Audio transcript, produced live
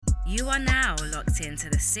You are now locked into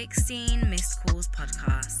the 16 Missed Calls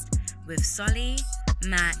podcast with Solly,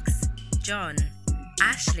 Max, John,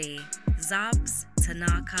 Ashley, Zubs,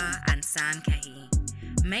 Tanaka, and Sam Kehi.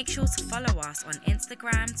 Make sure to follow us on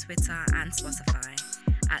Instagram, Twitter, and Spotify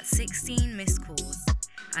at 16 Missed Calls.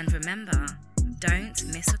 And remember, don't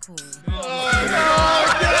miss a call.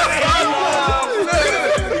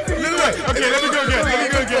 Okay, let me go again.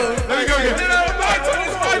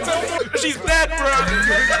 She's dead, bro.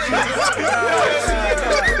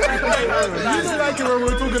 You don't like it when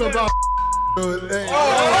we're talking about.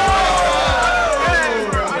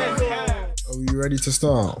 Are we ready to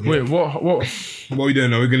start? Wait, what are we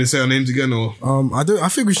doing? Are we going to say our names again or? I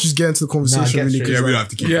think we should just get into the conversation really. Yeah, we have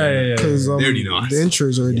to keep. Yeah. Because they already know us. The intro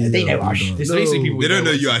is already. They know us. It's basically people. They don't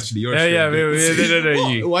know you actually. You're they don't know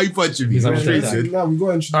you. Why are you punching me? Nah, we got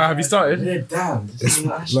to introduce. Have you started? They're down.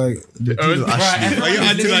 Like,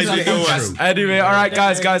 Anyway, all right,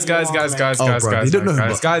 guys.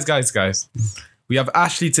 We have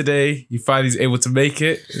Ashley today. He finally is able to make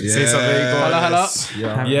it. Yeah. Say something. Hello.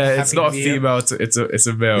 Yeah, it's not a female. It's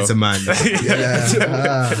a male. It's a man.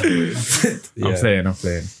 I'm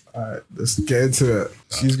playing. alright, let's get into it.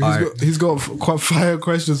 He's got quite fire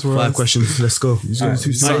questions for us. 5 questions. Let's go. He's got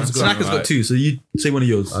 2 seconds. Tanaka's got 2, so you say one of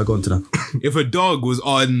yours. I'll go on to that. If a dog was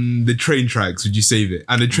on the train tracks, would you save it?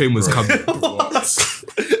 And the train was coming.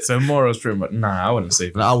 So morals pretty much. Nah, I wouldn't save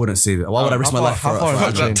it. No, I wouldn't save it. Why would I risk my life for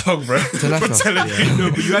Fuck that dog, bro. No,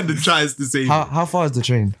 but you had the chance to save it. How far is the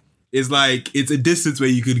train? It's like, it's a distance where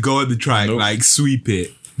you could go on the track, like sweep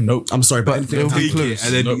it. Nope. I'm sorry, but it'll be Take close. it,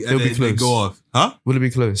 and then, It'll be close. go off. Huh? Will it be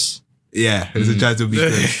close? Yeah, there's a chance it'll be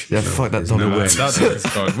close. Yeah, fuck that dog. No way. That dog is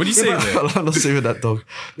gone. What do you say? I'm not saving that dog.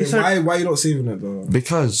 Why are you not saving it though?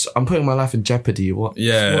 Because I'm putting my life in jeopardy. What?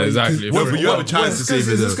 Yeah, exactly. But you have a chance to save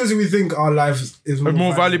it It's because we think our life is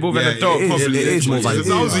more valuable than a dog. Probably it is more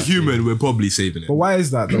valuable. If I was a human, we're probably saving it. But why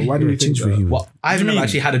is that though? Why do we think that? Well, I've never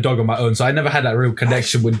actually had a dog on my own, so I never had that real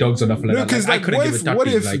connection with dogs or nothing like No, that. because Like, I couldn't give a ducky. what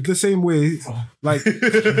if Like, the same way, like,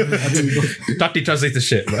 ducky translates to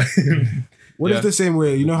shit, right? what if the same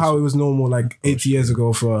way, you know how it was normal like 80 years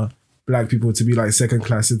ago for black people to be like second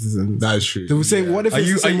class citizens? That's true. They were saying, what if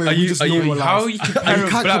it's the same way we just normalize? How are you comparing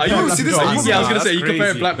black compare- See, this is the I was gonna say, you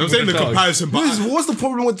compare black I'm people saying to the dogs. comparison, but What's the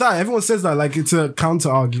problem with that? Everyone says that like it's a counter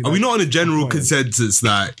argument. are we not on a general consensus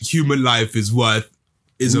that human life is above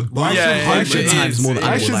 100 times more than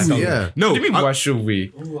Why animal should life. we? Yeah. No, What do you mean, why should we?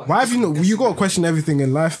 Why have you not? You got to question everything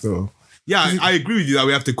in life though. yeah, I agree with you that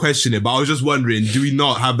we have to question it, but I was just wondering, do we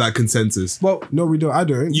not have that consensus? Well, no, we don't. I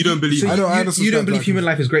don't. You don't believe? I don't You don't believe human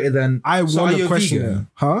life is greater than... I So want are you to a question vegan? it.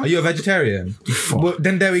 Huh? Are you a vegetarian? Well,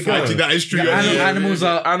 then there we go. Actually, that is true. The animals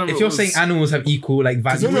are... Animals. If you're saying animals have equal like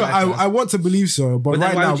value... No, I want to believe so, but then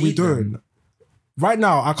right why now would you we eat them? don't. Right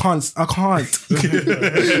now, I can't. I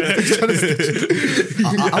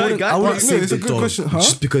wouldn't No, save it's a the good dog question, huh?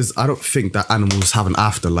 just because I don't think that animals have an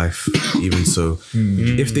afterlife. Even so,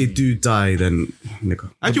 if they do die, then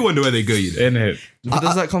nigga. I actually wonder where they go. You know? In it. But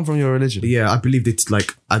does that come from your religion? Yeah, I believe that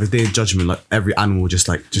like at the day of judgment, like every animal just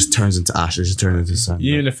turns into ash. It just turns into sand.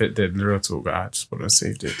 Even if it did, real talk, I just want to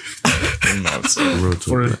save it. Real talk,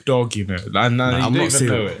 For a yeah. dog, you know. And I'm you not don't even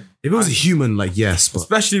saying know it. If it was a human, like yes, but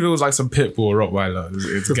Especially if it was like some pit bull or Rottweiler.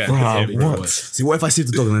 It's getting hit. What? see, what if I save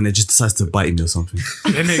the dog and then it just decides to bite me or something?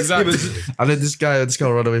 Exactly. And then this guy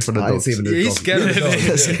will run away from the I dog. ain't saving the He's dog. scared of the dog.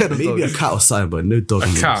 Scared of Maybe a dogs. cat or something, but no dog.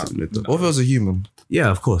 A cat? No dog. What if it was a human?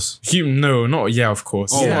 Yeah, of course. No, not yeah, of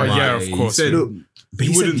course. Oh Not my, yeah, of he course. said- No, but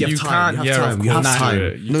he said wouldn't- you you have time. can't, You have yeah, time. of You have course.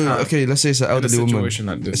 time. No, okay, let's say it's an In a elderly woman. situation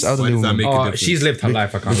like this. It's an Why elderly does that woman. make a Oh, difference? she's lived her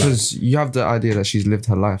life, I can't lie. Because you have the idea that she's lived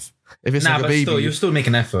her life. If it's Nah, like a but baby, still, you're still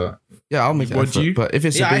making effort. yeah, I'll make it. Would effort, you? But if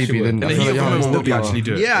it's Yeah, a I baby, actually then would. I And feel like then you have you more probably power. actually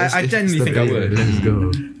do it. Yeah, I genuinely think I would. Let's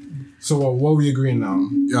go. So what are we agreeing now?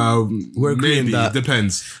 We're agreeing maybe that-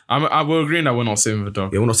 depends. I will agree that we're not saving the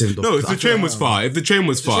dog. Yeah, we're not saving the dog. No, if the train was far,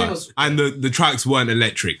 and the tracks weren't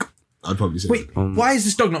electric, I'd probably say. Wait, why is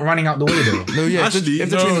this dog not running out the way though? No, yeah, Actually, if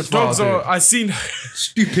the train No, was far, dogs I'll do are. it. I seen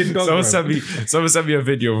Stupid dog. someone bro. sent me a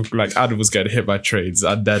video of like animals getting hit by trains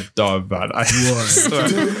and they're dumb, man. I swear.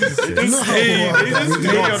 They just hate on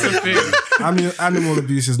the thing. I mean, animal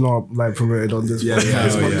abuse is not like promoted on this. podcast. yeah,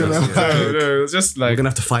 It's not gonna- No, it's just like We're gonna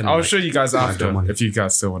have to find. I'll show you guys after don't mind. if you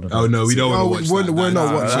guys still want to know. Oh no, we don't No, want to watch that. we're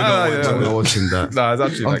not watching. I'm not watching that. Nah, it's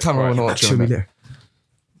actually On like camera, we're quite- not Show watching me it. there.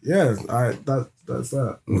 Yeah, alright, that's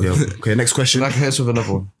that. Yeah. Okay, next question. And I can hit us with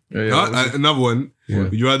another one. Yeah, Another one.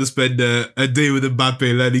 Would you rather spend a day with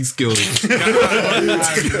Mbappe learning skills? No,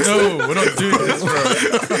 we're not doing this, bro.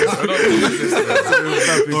 We're not doing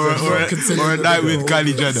this, bro. or a night with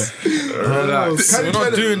Kylie Jenner? Relax. We're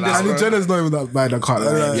not doing this, Kylie bro. Jenner's not even that bad. I can't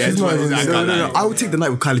lie. Yeah, She's not even I that can't bad. lie. I would take the night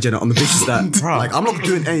with Kylie Jenner on the basis that like I'm not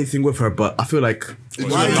doing anything with her, but I feel like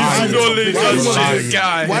Why are you not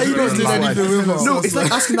doing anything with her? no, it's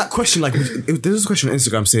like asking that question. Like, there's a question on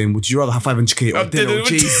Instagram saying, "Would you rather have 500k or dinner with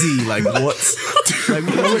Jay-Z?" Like, what? Like,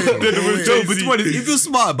 No, but if you're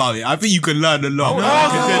smart about it, I think you can learn a lot. Man,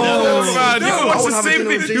 I it's would the have a same dinner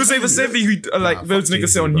thing. with You'll say the same thing like those niggas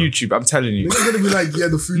say on YouTube. I'm telling you. They're gonna be like, yeah,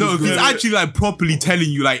 the food. No, is if good. he's actually like properly telling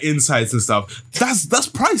you like insights and stuff, that's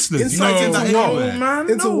priceless. Insights You know, into what? man,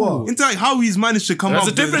 Into what? into like how he's managed to come There's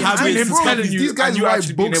up a difference with between him habits. telling you These guys and you write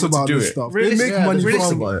actually being books able to about do this it. stuff. They make money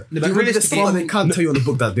from. but realistically, they can't tell you on the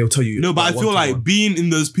book that they'll tell you. No, but I about feel like one-to-one. being in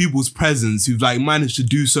those people's presence who've like managed to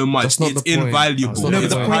do so much, That's not it's the point. invaluable. That's not No, the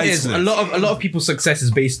It's but the point is, priceless. a lot of people's success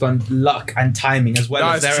is based on luck and timing as well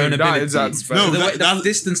as That's their own true, that ability. is- that's fair. No, So the, that- the that's-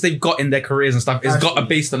 distance they've got in their careers and stuff is got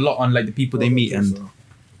based a lot on like the people they meet and.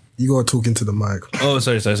 You gotta talk into the mic. Oh,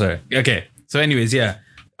 sorry. Okay. So, anyways, yeah.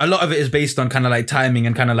 A lot of it is based on kind of like timing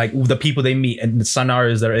and kind of like the people they meet and the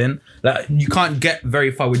scenarios they're in. Like you can't get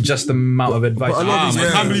very far with just the amount of advice. But a lot of these-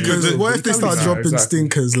 I can't believe because you're what if they start dropping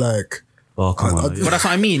stinkers like? Oh come on! But that's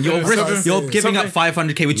what I mean. You're giving up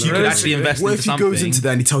 500k, which you could actually invest What into if he something. goes into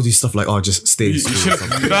there and he tells you stuff like, "Oh, just stay in school"? or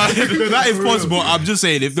something? that is possible. I'm just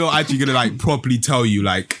saying, if they're actually gonna like properly tell you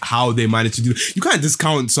like how they managed to do, you can't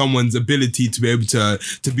discount someone's ability to be able to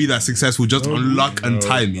be that successful just on luck and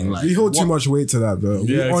timing. Like, We hold too much weight to that, though.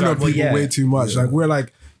 We Yeah, honor exactly. people way too much. Like we're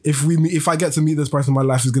like, if I get to meet this person, my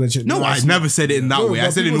life is gonna change. no, I never said it in that No, way. I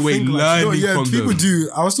but said it in a people way think like- learning from people them. do.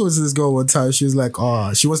 I was talking to this girl one time. She was like,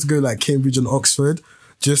 she wants to go like Cambridge and Oxford.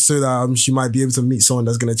 Just so that she might be able to meet someone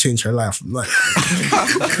that's gonna change her life. I'm like,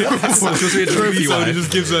 Somebody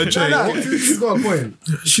just gives her a change. she's got a point.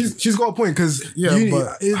 She's got a point because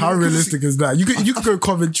but how realistic is that? You could go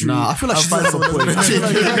Coventry. Nah, I feel like and she's find got a someone point. that's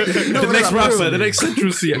gonna change your life. The next rapper, the next century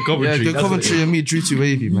at Yeah, Coventry. go Coventry and meet Drew to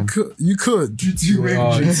Wavy, man. You could. You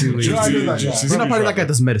know, that guy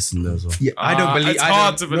does medicine though as well. Yeah, I don't believe. It's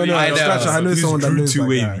hard to believe. I know. Scratch, I know someone that Drew knows to that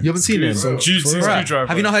Wavy? guy. You haven't seen him? Choose screwdriver.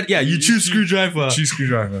 Have you not heard? Yeah, you choose screwdriver. Choose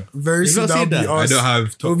screwdriver. Very soon not that'll seen be that? I us. don't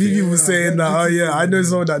have. There'll be people saying that, oh yeah, I know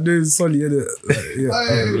someone that knows Solly, innit?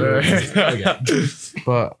 Like, yeah.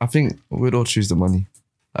 But I think we'd all choose the money.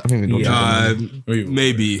 I think we'd all choose the money.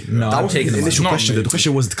 Maybe. No, That I'm was taking the the initial Not question. me. The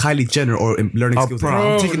question was Kylie Jenner or learning Oh, skills.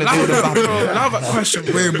 bro, I'm taking the deal with Mbappe. Now that question.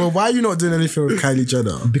 Wait, but why are you not doing anything with Kylie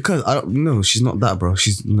Jenner? Because I don't know, she's not that, bro.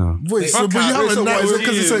 She's no. Wait, so Fuck but you her. have Wait, a so night? what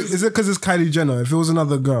Is it because it's Kylie Jenner? If it was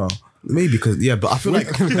another girl, Maybe because but I feel like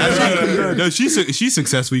No, she's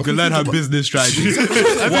successful. You can learn her business strategies.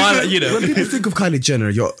 While, you know, when people think of Kylie Jenner,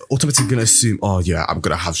 you're automatically gonna assume, oh yeah, I'm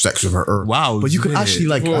gonna have sex with her. Wow, But you could weird. actually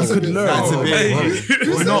like you could learn. That's a bit.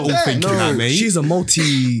 We're not all thinking that, mate. She's a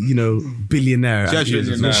billionaire. She actually is.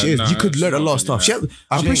 She is. No, You could she's learn a not lot of stuff.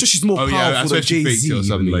 I'm pretty sure she's more Oh yeah, powerful than especially Jay-Z. faked or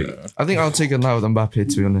something. Like, I think I'll take a night with Mbappe,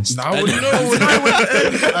 to be honest. I would know. you know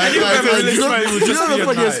the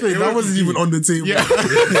funniest thing? That wasn't even on the table.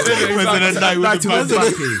 back to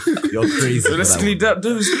Mbappe. You're crazy. for that Realistically, one.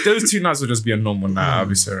 those two nights would just be a normal night. I'll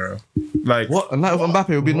be serious. Like What? A night with Mbappe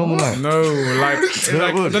would be a normal night. No, like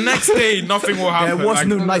the next day, nothing will happen. There was like,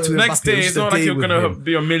 no night with next Mbappe, day, it was it's just a not like day you're with gonna him.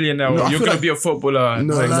 be a millionaire. No, I You're feel gonna like- be a footballer.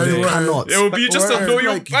 No, next you day. cannot. It will be just Or- a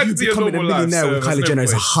you're Like back you to your becoming a normal life. millionaire with so Kylie there's Jenner no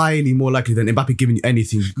is point. highly more likely than Mbappe giving you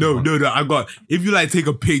anything. No, I got. If you like take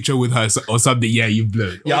a picture with her or something, yeah, you've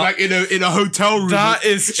blown. Yeah. Or like in a hotel room. That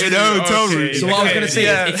is in a true. hotel Okay. room. So what I was gonna say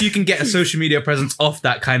Yeah. is, if you can get a social media presence off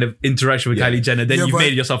that kind of interaction with Kylie Jenner, then Yeah, you've but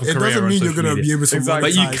made yourself a it career. doesn't on mean you're social gonna media. be able to.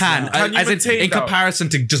 Exactly. But you monetize can, that. Can you as in maintain that? comparison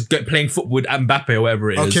to just playing football with Mbappe or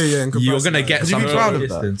whatever it is. Okay, yeah, in you're comparison. gonna get Would you some be proud of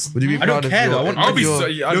distance. that? Would you be I don't proud of care, your- though. I want- I'll be your- so.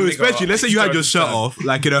 No, especially let's say you had your shirt off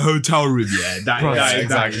like in a hotel room. Yeah, that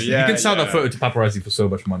Exactly. You Yeah, can sell yeah. that photo to paparazzi for so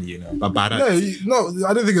much money, you know. No,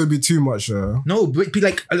 I don't think it would be too much. No, but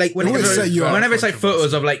like whenever, It would set you up. whenever it's like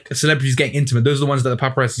photos of like celebrities getting intimate, those are the ones that the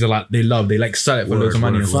paparazzi are like they love. They like sell it for loads of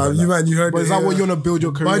money. and stuff like that. You heard. But is that what you want to build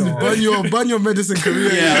your career? Burn your medicine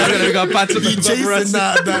career. Yeah, I'm gonna go pants on the You chasing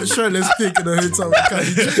paparazzi. that shirtless pic in the hotel with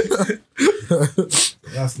Kylie.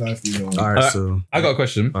 That's nasty, though. All right, so I got a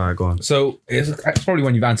question. all right, go on. So it's probably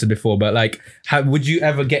one you've answered before, but like, would you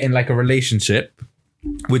ever get in like a relationship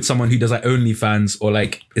with someone who does like OnlyFans or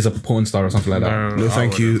like is a porn star or something like that? No,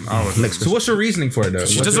 thank you. Next So what's your reasoning for it though?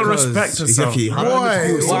 She doesn't respect herself. Exactly.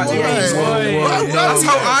 That's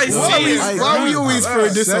how I see it. Why are we always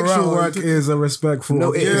throwing this Sexual around? work is a respectful.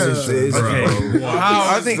 No, it is. It is.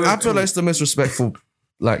 Wow. I feel like it's the most respectful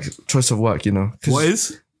like choice of work, you know. 'Cause What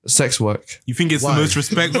is? sex work? You think it's the most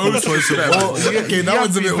respectful choice of work? Okay, that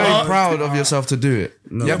one's a bit Very hard. proud of yourself to do it.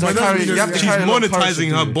 No. You have to but carry. that's You have to because She's carry a lot of courage to monetizing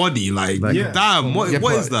do her it. body. Like, damn, what Yeah,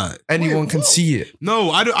 is but that? Anyone can see it. No,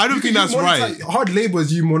 I don't think that's right. Hard labor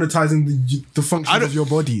is you monetizing the functions of your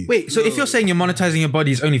body. Wait, so if you're saying you're monetizing your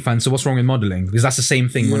body as OnlyFans, so what's wrong with modeling? Because that's the same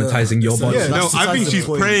thing, monetizing your body. Yeah, No, that's I think the she's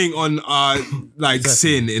point. preying on like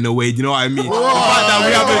sin in a way. Do you know what I mean? The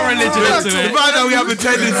fact that we have a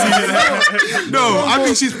tendency. No, I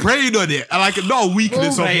think she's preying on it. Like not a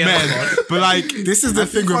weakness of men, but like This is the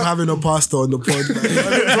thing with having a pastor on the pod.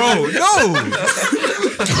 bro, no.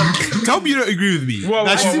 Tell me you don't agree with me.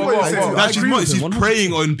 She's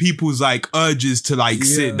preying on people's like urges to like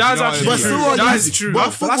sin. That's You know actually what I But mean? still, That's true.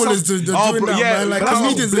 But footballers do doing that, man. Like that's not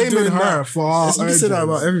comedians are blaming doing her that. for our You say that urges.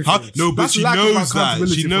 about everything. Huh? No, but That's she lack of knows that.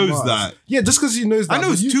 accountability She from knows us. that. Yeah, just because she knows that. I know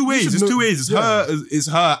but it's you- two you ways. should It's know- two ways. It's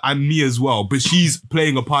her and me as well. But she's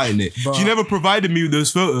playing a part in it. She never provided me with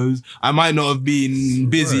those photos. I might not have been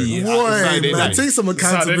busy. Boy, Saturday man, night. take some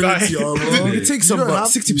accountability, bro. It takes some, You don't but have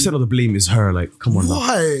 60% of the blame is her. Like, come on, now.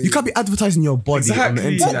 Why? You can't be advertising your body on the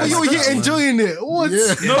Exactly. internet. But you're here enjoying it. What?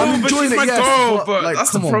 Yeah. No, I'm but enjoying she's it, my yes, girl. but, But like,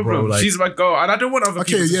 that's the come on, problem. bro, like- She's my girl, and I don't want other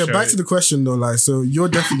people Okay, to yeah, show back it. to the question though. Like, so you're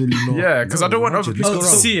definitely not. Yeah, because I don't want other people to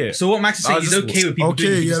see it. So what Max is saying, I'll he's just- okay with people Okay,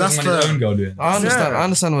 doing it. He yeah, just doesn't that's want his fair. own girl doing it. I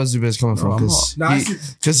understand where Zubair's coming from because Nah, I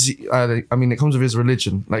see- I mean it comes with his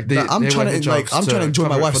religion. Like they, I'm they trying wear to hijabs like I'm trying to enjoy my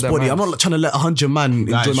cover it wife's for their body. I'm mouths. not trying to let 100 man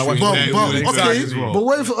enjoy my wife's true. body. Yeah, But exactly. okay, but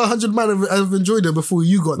what if 100 man have enjoyed it before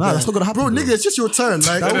you got there? that's not gonna happen, bro. bro. Nigga, it's just your turn.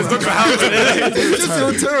 Like, it's just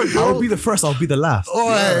your turn, I'll bro. be the first. I'll be the last.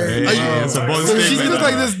 It's a bold So she's statement. just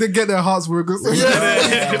like this. They get their hearts broken.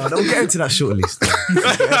 Don't get into that shortly.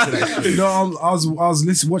 You know, I was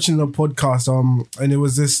watching a podcast, and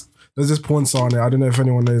there's this porn star on it. I don't know if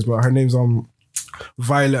anyone knows, but her name's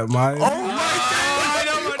Violet, man.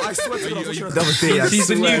 I swear to God, the other day, I She's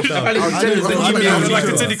the swear new. down.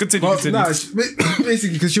 Continue. Nah,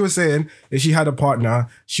 basically, because she was saying if she had a partner,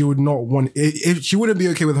 she would not want. If she wouldn't be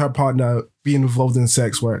okay with her partner being involved in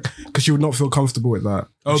sex work because she would not feel comfortable with that.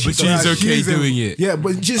 Oh, but she's okay doing it. Yeah,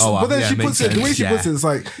 but just Oh, wow. but then Yeah, she makes puts it the way sense. she Yeah. puts it. It's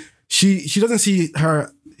like she doesn't see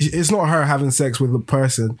her. It's not her having sex with a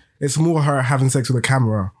person. It's more her having sex with a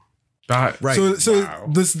camera. Right. So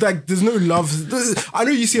there's no love. I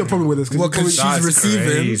know you see a problem with this Well, because she's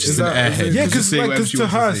receiving. She's an airhead. yeah, Just because say whatever she to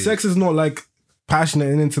wants her, say. sex is not like passionate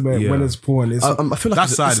and intimate when it's porn. It's I feel like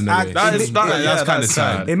That's sad in a way. That's kind of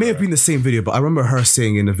sad. it may have been the same video, but I remember her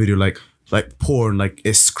saying in the video like porn, like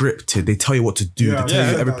it's scripted. They tell you what to do. Yeah, they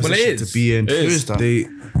tell you every well, position it to is. be in. It is. They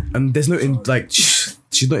and there's no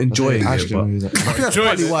she's not enjoying it. Ashley But knows that. I think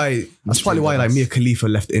that's partly why like Mia Khalifa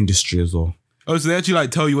left the industry as well. Oh, so they actually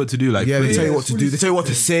like tell you what to do, like Yeah, they fully? tell you what to do. They tell you what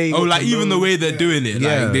to say. Oh, what like to even know. the way they're doing it,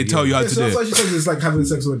 Yeah, like they tell you how to so do that's why it. she says it's like having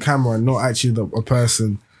sex with a camera and not actually a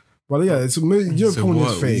person. But yeah, it's So porn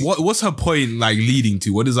is fake. what's her point like leading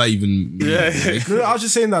to? What does that even mean? Like, No, I was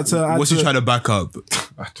just saying that to add what's to, she trying to back up?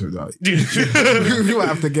 I don't know. You might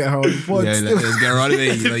have to get her on the pod. Yeah, let's get around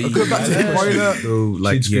it. Go back to the point. So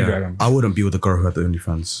like She'd screwdriver him. I wouldn't be with a girl who had the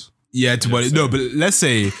OnlyFans. Yeah, no, but let's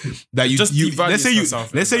say that Just devalues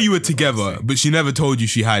herself. let's say you were together, but she never told you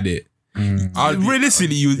she had it.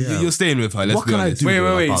 Realistically, you're staying with her. Let's What be can I honest. do?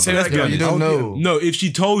 Wait. Say that again. You don't know. No, if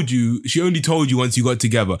she told you, she only told you once you got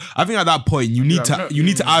together. I think at that point you need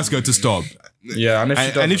to ask her to stop. Yeah, and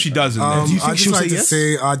And if she doesn't, then I just she'll like say to yes?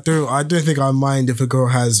 say I don't think I mind if a girl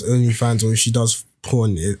has OnlyFans or if she does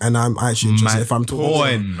porn, and I'm actually interested if I'm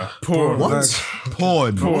talking. porn. What?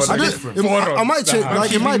 Porn. I might change.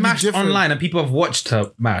 Like it might be matched different. online and people have watched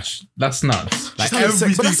her match. That's nuts. Like But that's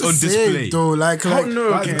everything's the on same, display. though. Like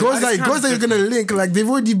girls that you're gonna link, like they've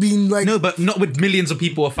already been like. No, but not with millions of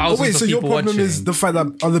people or Oh thousands wait, of so your people problem watching. is the fact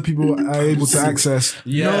that other people are able to access.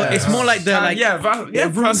 No, it's more like the like. passive. Yeah,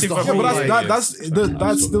 but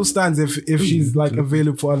that still stands if she's like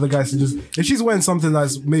available for other guys to just if she's wearing something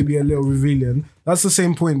that's maybe a little revealing. That's the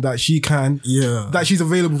same point that she can. Yeah. That she's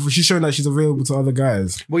available for. She's showing that she's available to other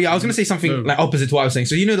guys. Well, yeah, I was gonna say something like opposite to what I was saying.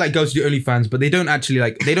 So you know, like girls do OnlyFans, but they don't actually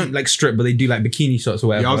like strip, but they do like bikini shots or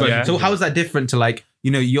whatever. Yeah, I was like- So how is that different to like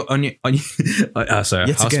you're on your sorry, I was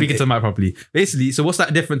again, speaking to the mic properly. Basically, so what's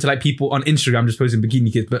that different to like people on Instagram just posting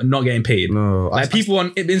bikini pics but not getting paid? No, like people on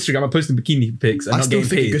Instagram are posting bikini pics and I not still getting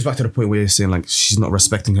think it paid. goes back to the point where you're saying like she's not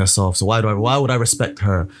respecting herself. So why would I respect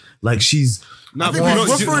her? Like she's. Nah, I think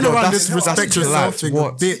we're throwing around this respect yourself thing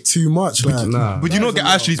a bit too much. Like, But you not get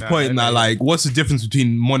Ashley's point that like, what's the difference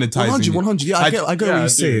between monetizing? 100. Yeah, I get what you're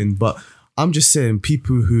saying, but I'm just saying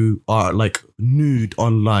people who are like nude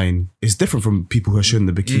online is different from people who are showing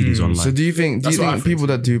the bikinis online. So do you think people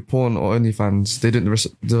that do porn or OnlyFans, they don't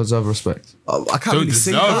deserve respect? I can't really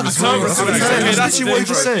say that. That's what you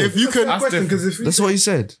just said. If you can question, because if That's what you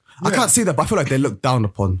said. I can't say that, but I feel like they look down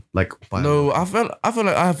upon. Like, by No, I feel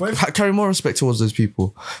like I carry more respect towards those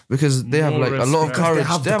people because they have like a lot of courage.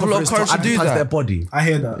 They have a lot of courage to do their that. body. I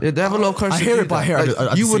hear that. Yeah, they have a lot of courage. I to hear do it, but I that. hear it Like,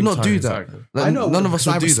 at the you would same not time. do that. Exactly. Like, I know. none of us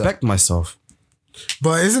I would do respect that. myself.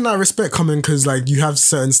 But isn't that respect coming because like you have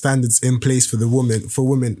certain standards in place for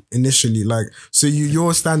women initially? Like, so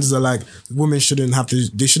your standards are like women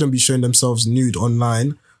they shouldn't be showing themselves nude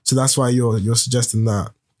online. So that's why you're suggesting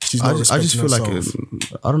that. She's not I just feel herself.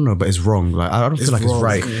 like I don't know, but it's wrong. Like I don't feel like wrong.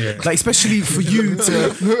 it's right. Like especially for you to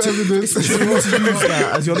use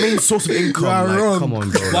that as your main source of income. Like, come on,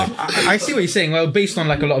 bro. Well, I see what you're saying. Well, based on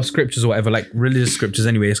like a lot of scriptures or whatever, like religious scriptures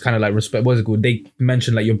anyway, it's kind of like respect. What's it called? They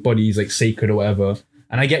mention like your body is like sacred or whatever.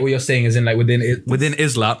 And I get what you're saying is in like within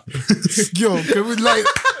Islam. Yo, can we like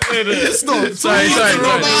stop? Sorry.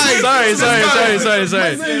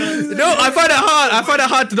 No, I find it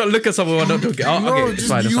hard to not look at someone while not talking. Oh, No, okay, it's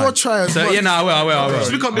fine. you are trying. So yeah, no, I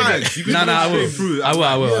will. Look at Max. You can I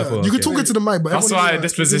will. You can talk into the mic, but That's why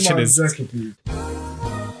this position is.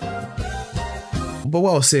 But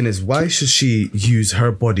what I was saying is, why should she use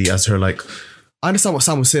her body as her like? I understand what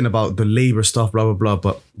Sam was saying about the labor stuff, blah blah blah.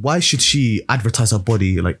 But why should she advertise her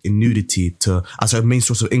body like in nudity as her main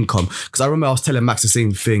source of income? Because I remember I was telling Max the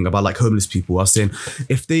same thing about like homeless people. I was saying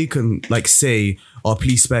if they can like say, "Oh,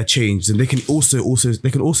 please spare change," then they can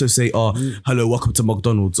also say, "Oh, hello, welcome to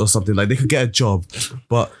McDonald's" or something. Like they could get a job.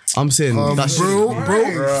 But I'm saying that's bro.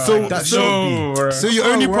 So your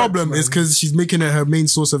only problem is because she's making it her main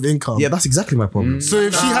source of income. yeah, that's exactly my problem. So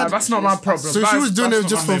if she had, That's not my problem. so if she was doing it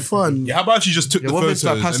just for fun. Yeah, how about she just took the what if photos it's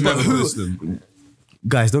like and past never who- posted them?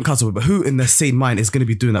 Guys, don't cancel me, but who in their sane mind is going to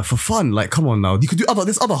be doing that for fun? Like, come on now. You could do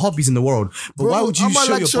there's other hobbies in the world, but why would you I might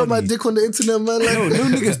show like your show my body? dick on the internet, man. Like, No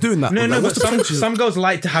niggas doing that. No, Like, but some girls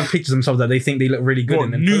like to have pictures of themselves that they think they look really good What,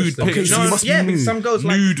 in. And nude post them. pictures? Okay, so you must be Yeah, nude. because some girls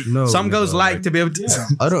like No, some girls no, like to be able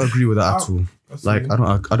to. I don't agree with that at all. Like,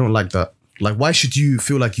 I don't like that. Like, why should you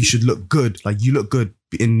feel like you should look good? Like, you look good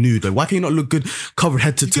in nude. Like, why can you not look good covered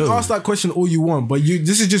head to You can toe? ask that question all you want, but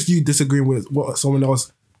this is just you disagreeing with what someone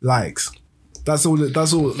else likes. That's all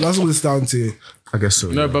it's down to. I guess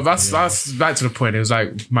so. No, but that's back to the point. It was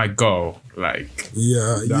like my goal. Like,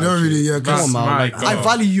 yeah, you don't really. Yeah, Come on, man. my Like, I girl.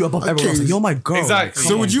 value you above everyone else. Like, you're my girl. Exactly.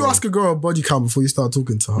 So would you ask a girl a body count before you start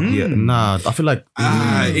talking to her? Yeah, nah. I feel like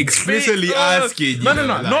Explicitly asking. No,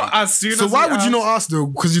 not as soon So as why we would you ask. not ask though?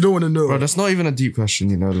 Because you don't want to know. Bro, that's not even a deep question,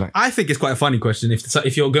 you know. Like, I think it's quite a funny question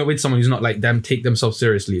if you're going with someone who's not like them take themselves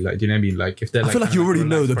seriously. Like, do you know what I mean? Like, if they're I like, feel like you already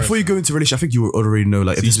know that before you go into a relationship. I think you already know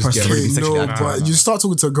like if this just person's get already been sexually no, active. but you start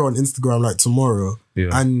talking to a girl on Instagram like tomorrow,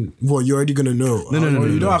 and what you're already gonna know. No,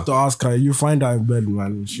 you don't have to ask her. You find out in bed,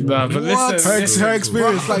 man. Nah, but listen, Her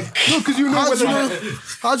experience, like, no, because you know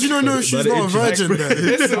How do you know she's not a virgin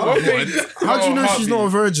then? How do you know she's not a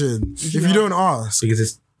virgin if you don't ask? because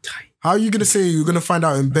it's tight. How are you gonna say you're gonna find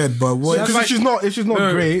out in bed? But what? Because if she's not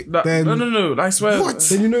great, then no. I swear. What?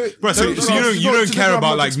 then you know. Bro, so you don't care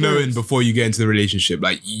about like knowing before you get into the relationship.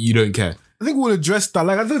 Like you don't care. I think we'll address that.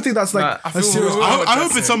 Like, I don't think that's like Nah, I a feel serious. we'll- I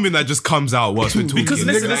hope it's something that just comes out whilst we're talking. Because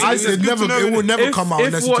listen, I said It's good to know it will never if- come out if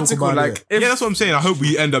unless you what's talk it called, about like, it. if- yeah, that's what I'm saying. I hope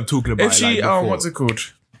we end up talking about If it. she, like, before. what's it called?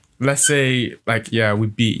 Let's say, like, yeah, we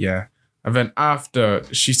beat, yeah. And then after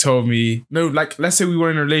she told me, no, like, let's say we were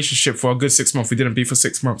in a relationship for a good 6 months. We didn't beat for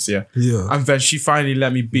 6 months, yeah. Yeah. And then she finally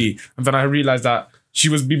let me beat. And then I realized that she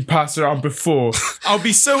was being passed around before. I'll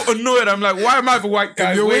be so annoyed. I'm like, why am I the white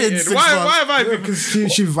guy you're waiting waiting? 6 Why months. have I been?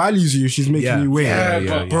 Because she values you. She's making you wait.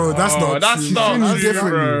 But- Bro, that's not that's true. not Treat me true,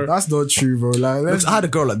 differently. bro. That's not true, bro. Like, Look, I had a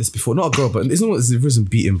girl like this before. Not a girl, but it's not as if it wasn't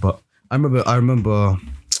beating, but I remember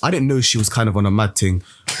I didn't know she was kind of on a mad thing,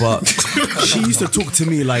 but she used to talk to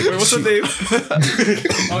me like What's her name?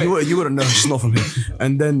 you wouldn't know, she's not from here.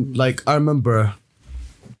 And then like I remember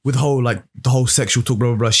with the whole sexual talk, blah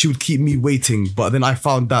blah blah, she would keep me waiting, but then I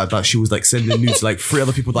found out that she was like sending nudes to like 3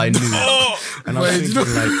 other people that I knew. And I was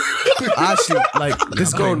thinking like actually like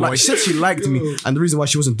this girl like she said she liked me, and the reason why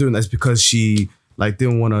she wasn't doing that is because she like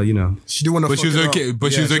didn't want to, you know. she didn't want to. But she was okay.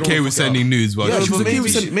 But she was okay with sending nudes. While Yeah, she she was was okay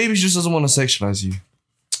maybe, with maybe she just doesn't want to sexualize you.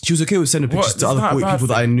 She was okay with sending pictures What? to other It's not a bad people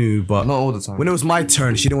that I knew, but Not all the time. when it was my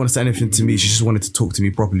turn, she didn't want to say anything to me. She just wanted to talk to me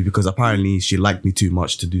properly because apparently she liked me too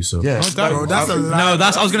much to do so. Yeah. Bro, that's a lie. No,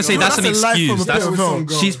 I was gonna say that's an a lie from excuse. a pit of hell.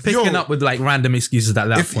 She's picking Yo, up with like random excuses at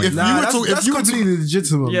that point. If you were talking, That's completely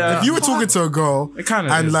legitimate. Yeah. if you were talking to a girl It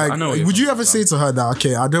kinda and is. like, I know what you're would you talking ever say to her that,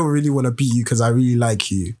 okay, I don't really want to beat you because I really like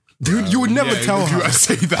you? You would never tell her. You would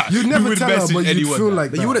say that. You'd You never would tell her, message but you'd anyone feel that.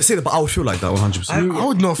 like that. You wouldn't say that, but I would feel like that 100%. I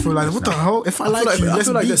would not feel like that. What the hell? If I like you, I let's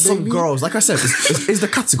feel like beat, there's some baby. girls, like I said, it's the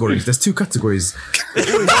categories. There's 2 categories.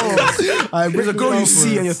 There's a girl you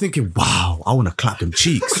see and you're thinking, wow, I want to clap them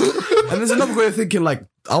cheeks. And there's another girl you're thinking like,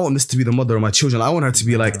 I want this to be the mother of my children. I want her to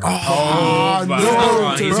be like, Oh,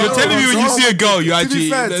 no, so you're telling me when you see a girl, you actually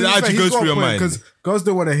that actually goes through your mind. Because girls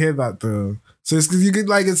don't want to hear that though. So it's you could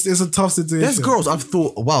like it's a tough situation. there's girls I've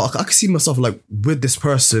thought, wow, I can see myself like with this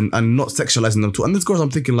person and not sexualizing them too. And there's girls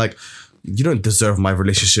I'm thinking like, you don't deserve my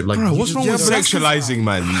relationship. Like, Bro, what's wrong with but that's sexualizing,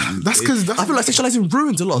 man? That's because I feel like sexualizing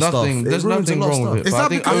ruins a lot of Nothing. stuff. There's It ruins nothing a lot of wrong with it. stuff. But I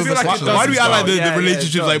think because I feel like it over-sexualizing- Why do we act like the Yeah,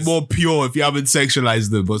 relationship's it like does. more pure if you haven't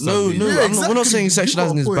sexualized them or No, something? no, Yeah, we're not exactly. saying You got a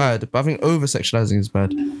sexualizing is point. bad, but I think over sexualizing is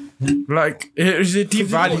bad. Like it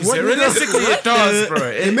devalues what it. you Realistically, it does, bro.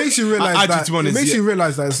 it makes you realize I that just wanna it makes see you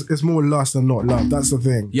realize that it's more lust than not love. That's the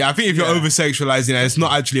thing. Yeah, I think if you're over sexualizing it, it's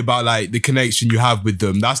not actually about like the connection you have with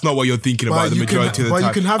them. That's not what you're thinking about the majority of the time.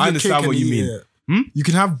 you can have I your understand cake what and you eat mean. it. You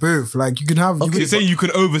can have both. Like you can have. You're saying you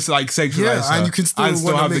could over like sexualize Yeah, her and you can still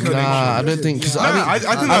wanna have the make her- connection. Nah, I don't think because I think I that's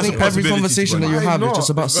think a every possibility conversation to that you one. have is Why just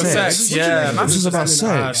about Sex, sex. yeah, It's just about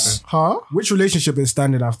standing sex. Huh? Which relationship is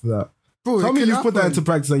standing after that? Bro, Tell it me can you put that happen. into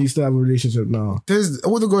practice and you still have a relationship now. There's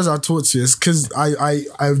all the girls I talk to is because I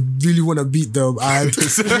really want to beat them and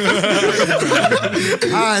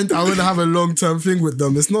and I want to have a long term thing with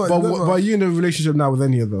them. It's not. But never- are you in a relationship now with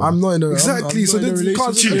any of them? I'm not in a Exactly. I'm So not in a then you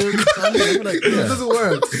can't. relationship. It doesn't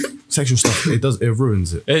work. Sexual stuff, it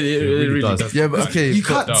ruins it. It really does. Yeah, but okay. You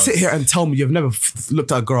can't does. sit here and tell me you've never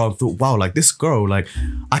looked at a girl and thought, wow, like this girl, like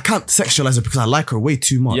I can't sexualize her because I like her way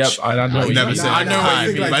too much. Yep, I know. what you Never mean. said I know what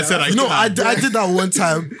you mean. I said I You know, I can't. did that one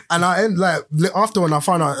time, and I end like after when I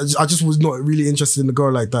found out, I just was not really interested in a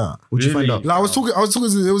girl like that. Would you find out? Like I was talking,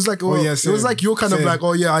 it was like, yeah, it was like you're kind of same. like,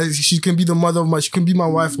 oh yeah, she can be the mother of my, she can be my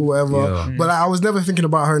wife or whatever. Yeah. But like, I was never thinking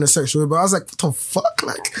about her in a sexual way. But I was like, what the fuck?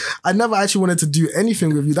 Like, I never actually wanted to do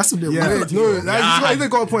anything with you. That's a bit Yeah, weird. no, I even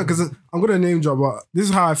got a point because I'm gonna name drop, but this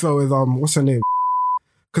is how I felt with what's her name?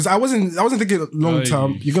 Because I wasn't thinking long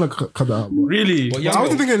term. You're gonna cut that out. Bro. Really? I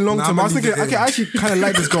wasn't thinking long term. I was thinking, okay, I actually kind of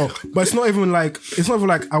like this girl, but it's not even like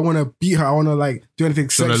I want to beat her. I want to like do anything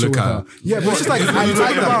wanna sexual look with at her. her. Yeah, but it's just like I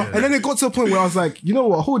like her. And then it got to a point where I was like, you know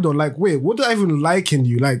what? Hold on. Like, wait, what do I even like in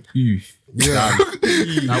you? Like, Yeah.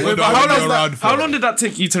 Wait, but how long did that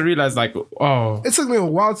take you to realize, like, oh, it took me a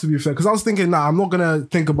while to be fair, because I was thinking, nah, I'm not gonna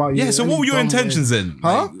think about you. Yeah, so what were your any dumb way. intentions then?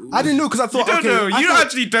 Huh? I didn't know because I thought you don't okay, know. I You thought-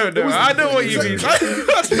 actually don't know. I know what you mean.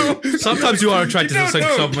 I know. Sometimes you are attracted to You don't sexual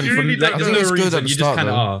know. stuff when You really like, don't there's know. no It's good reason. at the You just start, kind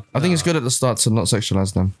of though. are. I think it's good at the start to not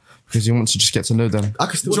sexualize them because you want to just get to know them. I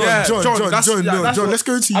can still John, Yeah, John, John, John, that's- John, yeah, no, that's John, what- let's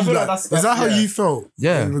go to you. I feel like Like, that's- is that how yeah. you felt?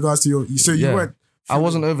 Yeah. In regards to your, so you Yeah. weren't. I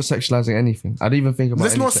wasn't over sexualizing anything. I didn't even think about.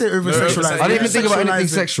 Let's not say over sexualized. I didn't even think about anything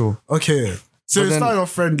sexual. Okay. So But it then- started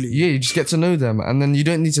off friendly. Yeah, you just get to know them, and then you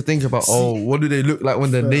don't need to think about what do they look like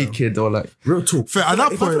when they're naked or like. real talk. Fair, at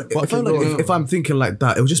that If I feel point, like- if I feel like if I'm thinking like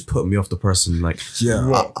that, it will just put me off the person. Like, Yeah.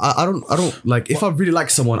 I don't like if I really like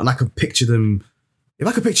someone and I can picture them. If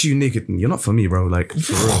I can picture you naked, you're not for me, bro. Like,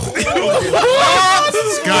 for real.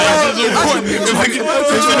 Guys,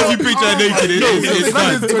 if you picture her naked, it's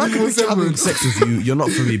fine. If I can picture having sex with you, you're not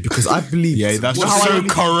for me because I believe. Yeah, that's how just I so really-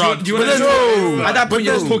 corrupt. You want to know? At that point,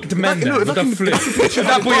 you're just talking to men. no, if With I the can- flip. At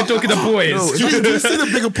that point, you're talking to boys. Do you see the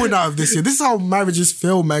bigger point out of this here? This is how marriages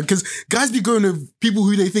fail, man. Because guys be going to people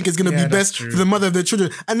who they think is going to be best for the mother of their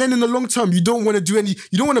children, and then in the long term, you don't want to do any.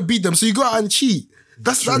 You don't want to beat them, so you go out and cheat.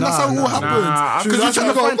 That's how it all happens. Because you're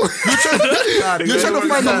trying to find, you're trying to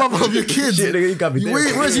find the mother of your kids. Shit, nigga, you got me there.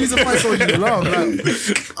 Whereas you need to find someone you love.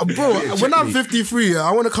 Like, bro, when I'm 53, I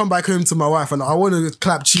want to come back home to my wife and I want to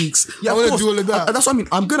clap cheeks. I want to do all of that. That's what I mean.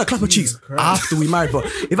 I'm gonna clap her cheeks after we marry. But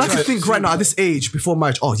if I could think right now at this age before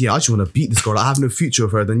marriage, oh yeah, I just want to beat this girl. I have no future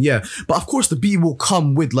with her. Then yeah. But of course, the beat will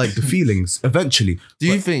come with like the feelings eventually. Do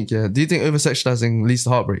you think over sexualizing leads to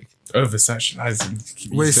heartbreak? over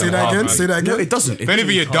sexualizing? Wait, say that again. Say that again. No, it doesn't. If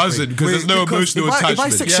anything, it doesn't because there's no emotional if I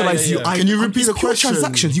attachment. sexualize you, Can you repeat the question?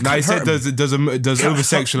 Transactions. You No, he can't said hurt me. does over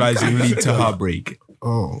sexualizing lead to heartbreak?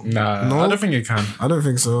 Oh, Nah, I don't think it can. I don't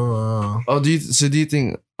think so. Oh, do you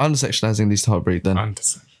think unsexualizing leads to heartbreak then?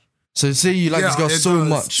 Understand. So say you like Yeah, this girl it so does.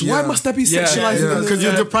 much. Yeah. Why must I be Yeah, sexualizing? Yeah, them? because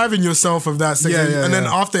you're depriving yourself of that sex, and then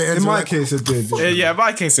after it ends, In my like- case, it did. Yeah, in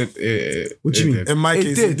my case, it What do you it mean? did. in my It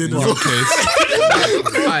case, did. it did. In as your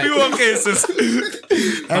well. In one cases.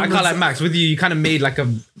 I can't like Max with you. You kind of made like a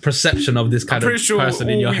perception of this kind of Pretty sure person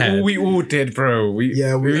in your head. we all did, bro. We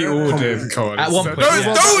all did. Come on. At one point,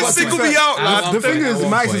 Don't single me out, At lad. The thing is,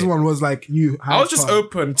 Max's one was like you. I was just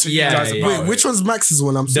open to Yeah, you guys yeah. about Wait, it. which one's Max's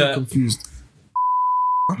one? I'm so The- confused.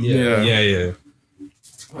 Yeah.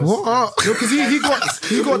 What? No, because he got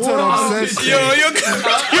turned obsessed. Yo, you're gonna.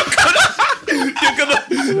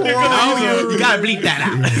 You gotta bleep that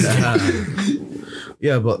out.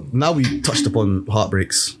 Yeah, but now we touched upon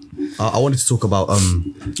heartbreaks. I wanted to talk about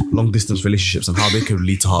long distance relationships and how they can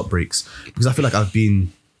lead to heartbreaks, because I feel like I've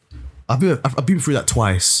been through that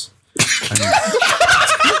twice.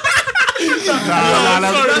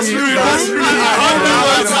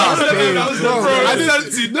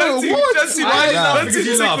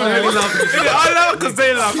 I laugh because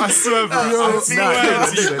they laugh. I swear, Bro,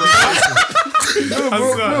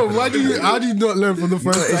 how do you not learn from the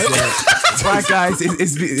first time? Right, guys,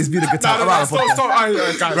 it's been a good time. Stop.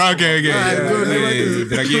 Okay.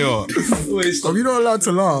 Are we not allowed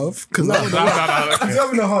to laugh? Because He's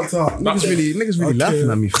having a hard time. Niggas really laughing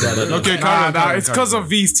at me for that. Okay, It's because of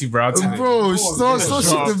these two, bro. bro, stop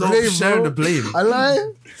sharing the blame, Sharing bro. the blame. I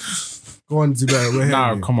lie. Go on, Zubair. We're here.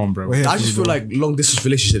 Nah, come on, bro. We're here I for just you, feel bro. like long distance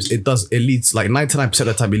relationships, it leads like 99% of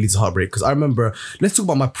the time it leads to heartbreak. Because I remember, let's talk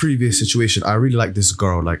about my previous situation. I really like this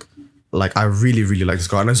girl, like I really, really like this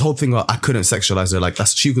girl. And this whole thing, I couldn't sexualize her. Like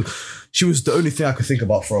she was the only thing I could think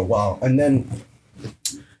about for a while. And then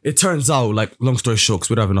it turns out, like, long story short, because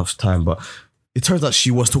we don't have enough time, but it turns out she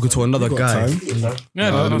was talking to another guy. We've got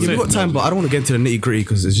time, but I don't want to get into the nitty gritty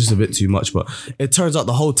because it's just a bit too much. But it turns out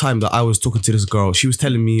the whole time that I was talking to this girl, she was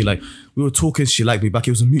telling me, like, we were talking, she liked me back.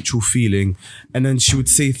 It was a mutual feeling. And then she would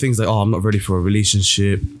say things like, oh, I'm not ready for a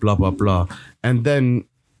relationship, blah, blah, blah. And then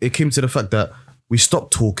it came to the fact that we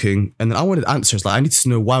stopped talking, and then I wanted answers. Like, I need to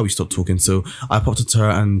know why we stopped talking. So I popped up to her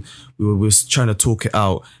and we were trying to talk it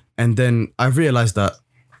out. And then I realized that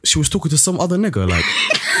she was talking to some other nigga. Like,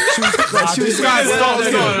 See,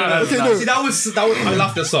 that was I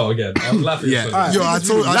laughed at Saul again. I was laughing. Yeah. at Saul. Yo,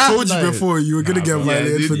 I told you before you were gonna get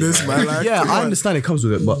violated for this, man. Like, yeah, I understand it comes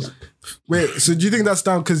with it, but Wait, so do you think that's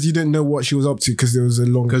down because you didn't know what she was up to because there was a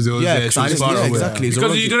long... Because it was yeah, she was far away. exactly. It's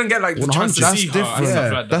Because a you didn't get like the chance to That's see her different. and stuff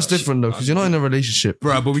like that. That's different though, because you're not in a relationship.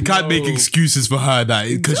 Bro, but we can't make excuses for her that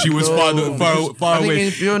because she was far I think away.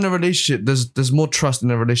 if you're in a relationship, there's more trust in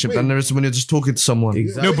a relationship than there is when you're just talking to someone.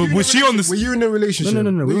 No, but was she on Were the? you in a relationship? No.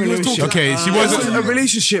 We were in a relationship. Okay, she It wasn't. wasn't a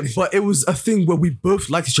relationship, but it was a thing where we both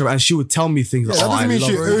liked each other, and she would tell me things like, That "Oh, I doesn't mean love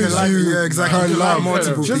she her." owes you exactly. her You can love. like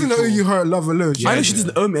multiple She doesn't owe you her love alone. I know she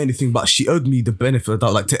doesn't owe me anything, but she owed me the benefit of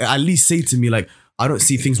that, like to at least say to me, like, I don't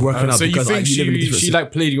see things working out So you because think you live in a different she city.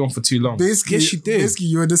 like played you on for too long? Basically, Yes, she did. Basically,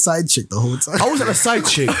 you were the side chick the whole time. I wasn't a side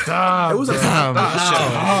chick. It wasn't. No,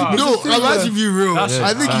 I'll actually be real.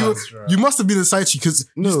 I think you must have been a side chick because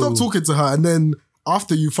you stopped talking to her and then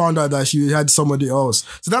after you found out that she had somebody else.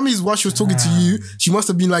 So that means while she was talking to you, she must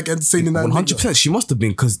have been like entertaining that 100%. She must have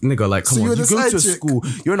been because nigga, like, come So on, you're you the go to side a chick. school,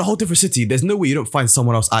 you're in a whole different city. There's no way you don't find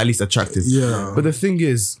someone else at least attractive. Yeah. But the thing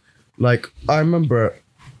is, like, I remember.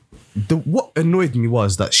 What annoyed me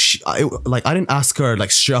was that I didn't ask her like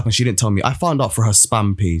straight up and she didn't tell me. I found out for her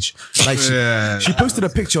spam page. Like she posted a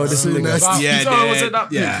picture of this nigga.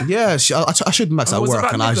 Yeah, I showed Max at was it work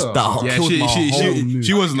that and nigga? that killed my whole mood.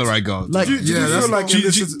 She wasn't the right girl. Like, Do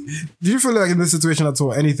you feel like in this situation at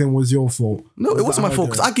all anything was your fault? no, it wasn't my fault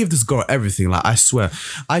because I gave this girl everything. Like, I swear,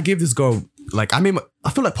 I gave this girl like I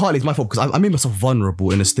feel like partly it's my fault because I made myself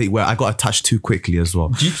vulnerable in a state where I got attached too quickly as well.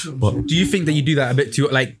 Do you think that you do that a bit too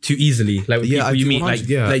easily? Like with people you meet, like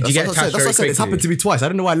do you get attached very quickly? It's happened to me twice. I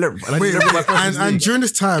don't know why I learned. Wait, and during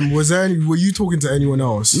this time, were you talking to anyone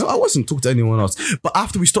else? No, I wasn't talking to anyone else. But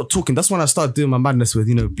after we stopped talking, that's when I started doing my madness with,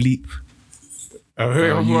 bleep. You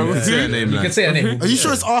can say her name. You can say her name. Are you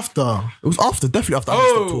sure it's after? It was definitely after I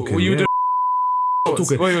stopped talking. well, you yeah.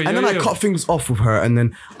 Talking. And then I cut things off with her, and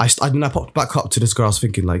then I popped back up to this girl. I was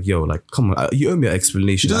thinking, like, yo, like, come on, you owe me an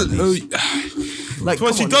explanation. She at doesn't least. Like,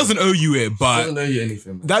 well, she doesn't owe you it, but Doesn't know you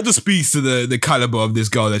anything. that just speaks to the caliber of this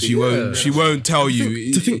girl that she won't tell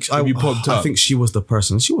you. To think if you popped up. I think she was the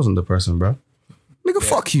person. She wasn't the person, bro. Nigga,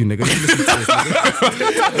 fuck you, nigga. You listen to this,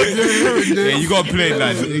 nigga. Yeah, you gotta play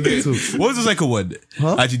that. What was the second one?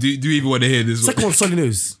 Huh? Actually, do you even want to hear this? Second one, Sunny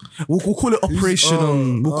News. We'll call it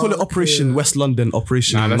Operation. We'll call it Operation West London,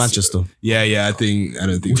 Operation Manchester. Yeah, I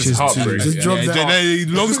don't think. Which is heartbreak. Just drop that.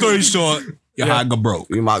 Long story short, your hand got broke.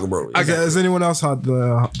 You might go, bro. Has anyone else had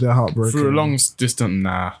their heartbreak? Through a long distance,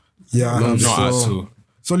 nah. Yeah, Not at all.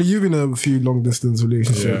 Solly, you've been in a few long distance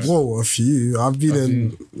relationships. Yeah. Whoa, a few. I've been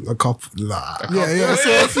in a couple. Yeah.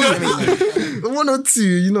 So a few. One or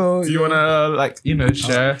two, Do you wanna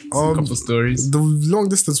share a couple stories? The long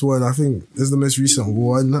distance one, I think, is the most recent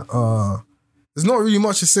one. There's not really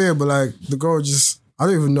much to say, but like the girl just, I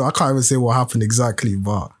don't even know. I can't even say what happened exactly,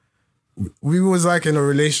 but we was like in a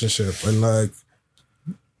relationship and like,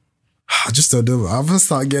 I just don't know. I'm gonna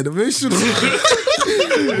start getting emotional.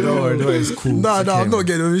 No, it's cool. Nah, I'm not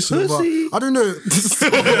getting emotional. But I don't know.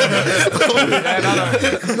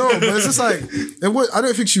 No, but it's just like I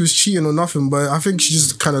don't think she was cheating or nothing, but I think she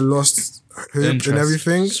just kind of lost hope and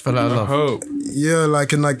everything. Just fell out of love. Hope. Yeah,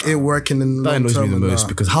 like and like it working in That long annoys me term the and most that.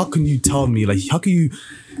 because how can you tell me how can you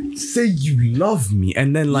say you love me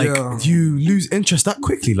and then you lose interest that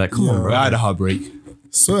quickly? Like, come on, bro. I had a heartbreak.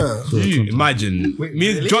 Swear. You imagine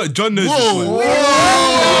me and John knows this one.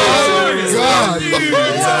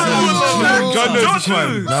 John knows this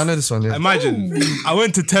one. No, I know this one. Yeah. Imagine, I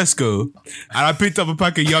went to Tesco and I picked up a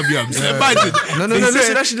pack of yum yums. Imagine, No,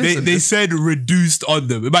 listen. They said reduced on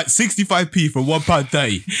them, about 65p from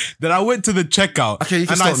 £1.30. Then I went to the checkout Okay, you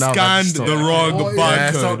can and I stop now, man. scanned Stop. the wrong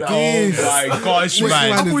yeah, barcode. stop. Oh my gosh,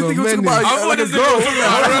 man! man is a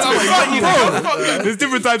menace. There's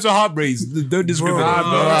different types of heartbreaks. Don't discriminate. There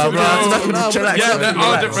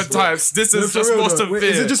are different types. This is just more severe.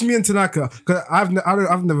 Is it just me and Tanaka? Because I've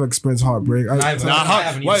never experienced heartbreak.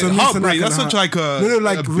 Heartbreak. That's such like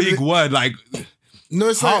a big word. Like No,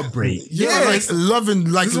 it's heartbreak. Like loving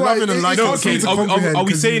and liking. no, okay. Are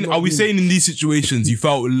we saying in these situations you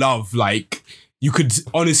felt love like? You could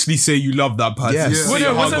honestly say you love that person. Yes. So Was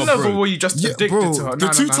your it heart got love or broke. were you just addicted bro, to her? the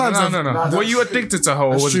two times No. Were you addicted to her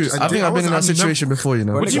or was it just... I think I've been in that situation before, you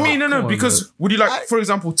know. What do you mean? No, because would you like, for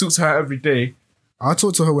example, talk to her every day? I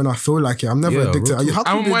talk to her when I feel like it. I'm never addicted. How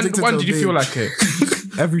can you And be when addicted did to you a feel babe? like it?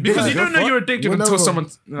 Every day. Because you don't know you're addicted until someone...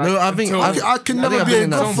 No, I think I can never be been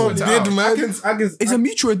in a that God forbid, man. It's a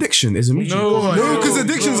mutual addiction. It's a mutual. No, because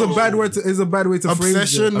addiction is a bad word. Is a bad way to phrase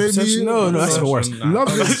Obsession, it. maybe. No, that's even worse. Love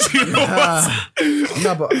is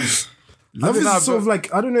no, but love is sort of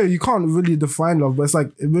like, I don't know. You can't really define love, but it's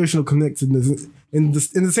like emotional connectedness in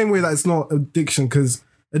the same way that it's not addiction, because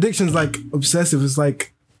addiction is like obsessive. It's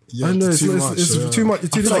like I don't know. It's too much.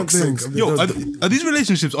 It's too different things. Yo, are these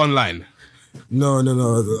relationships online? No.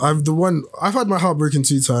 I've had my heart broken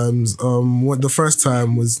 2 times. The first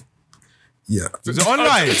time was, yeah. Is it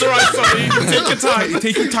online? It's alright, sorry. Take your time.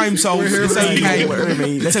 Take your time, Sal. It's okay.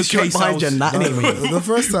 Let's just okay, behind you and that anyway. The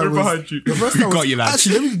first time was, Got you, lad.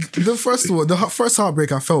 actually, the first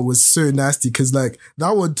heartbreak I felt was so nasty because like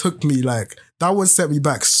that one took me like. That one set me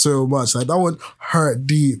back so much. Like that one hurt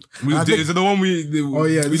deep. Is it the one we? Oh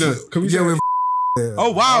yeah, we know. Can we get with?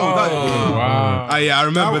 Oh wow! Wow. Yeah, I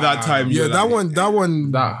remember that time. Yeah, that one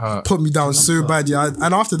That hurt. put me down so bad. Yeah,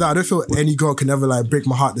 and after that, I don't feel any girl can ever like break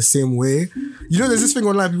my heart the same way. You know, there's this thing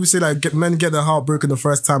online. People say like men get their heart broken the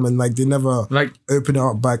first time, and like they never Like, open it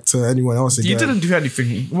up back to anyone else again. you didn't do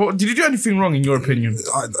anything. What, did you do anything wrong in your opinion?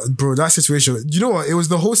 Bro, that situation. You know what? It was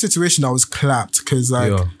the whole situation that was clapped because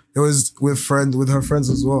like. Yeah. It was with her friends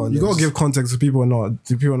as well. You gotta give context to people or not.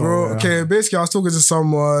 To people Bro, not. okay, basically I was talking to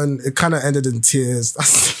someone, it kind of ended in tears.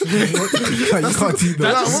 You can't do that.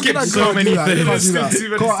 That skips so many things.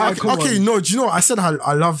 Okay, no, do you know what? I said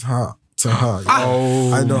I love her to her.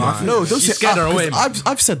 I know. No, don't say scared her away.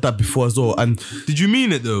 I've said that before as well. And Did you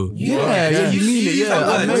mean it though? yeah, you mean it. Yeah,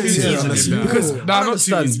 I know you mean it. Because Nah, I not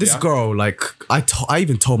understand too easy, this yeah. girl. Like I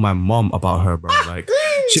even told my mom about her, bro. Like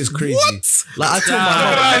she's crazy. What? Like I told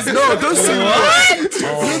my mom. No, don't say what.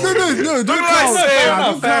 No,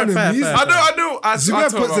 don't Fair. I know. Zubair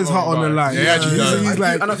puts his heart on the line. Yeah, actually does. He's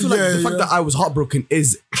like, And I feel like the fact that I was heartbroken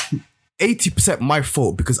is 80% my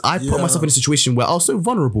fault because I put myself in a situation where I was so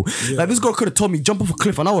vulnerable. Like this girl could have told me jump off a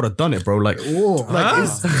cliff and I would have done it, bro. Like, no, I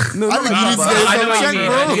think you need to get I know what you check, mean.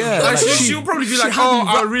 bro. Yeah, Like, like, she'll probably be like, oh,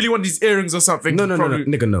 I really want these earrings or something. no, Probably.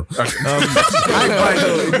 nigga, no. We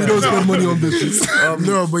don't spend money on bitches.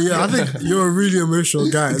 No, but yeah, I think you're a really emotional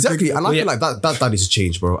guy. Exactly, and I feel like that needs to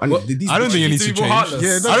change, bro. And I don't think it needs to change.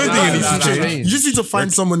 Yeah, I don't think it needs to change. You just need to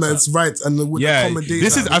find someone that's right and would accommodate.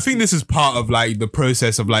 I think this is part of like the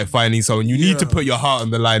process of like finding someone. You need to put your heart on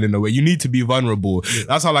the line in a way. You need to be vulnerable.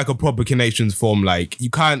 That's how like a proper connections form. Like you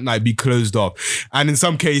can't like be closed off. And in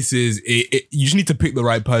some cases, you just need to pick the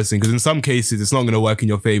right person because in some cases it's not going to work in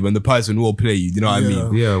your favor and the person will play you. You know what I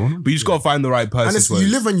mean? Yeah, But you just got to find the right person. And it's, you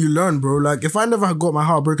live and you learn, bro. Like if I never had got my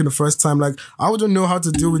heart broken the first time, like I wouldn't know how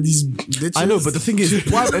to deal with these bitches. I know, but the thing is,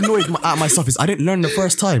 why I'm annoyed at myself is I didn't learn the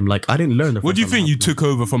first time. Like I didn't learn the first time. What do you think you took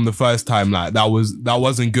over from the first time? Like that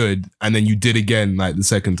wasn't good, and then you did again like the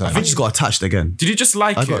second time. I think she got attached again. Did you just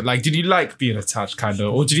like it? Like, did you like being attached, kind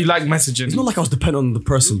of? Or did you like messaging? It's not like I was dependent on the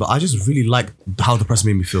person, but I just really liked how the person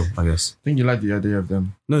made me feel, I guess. I think you like the idea of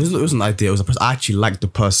them. No, it wasn't an idea. It was a person. I actually liked the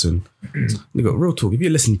person. Nigga, real talk. If you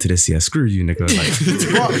listen to this, yeah, screw you, nigga.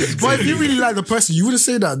 Like, but if you really like the person, you wouldn't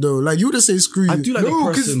say that though. Like you wouldn't say screw you. I do like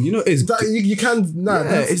the person. You know, it's That, you can. Nah,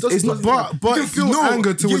 Yeah, it's not. But you can feel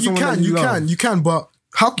anger towards someone that you love. you can, but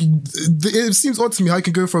it seems odd to me how you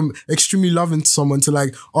can go from extremely loving someone to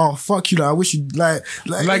like, oh fuck you, like I wish you like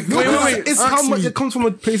wait. It's how much it comes from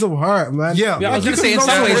a place of hurt, man. Yeah, I was gonna say in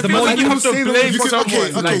some ways, the more you have to blame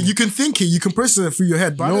okay, you can think it, you can process it through your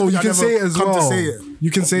head, but no, you can say it as well. To say it.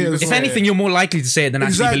 You can say it as well. If anything, you're more likely to say it than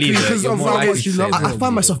actually believe it. Because You're of more how likely much to you say love it. it. I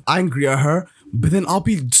find myself angry at her, but then I'll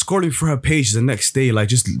be scrolling through her page the next day, like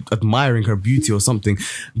just admiring her beauty or something.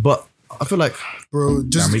 But I feel like, bro,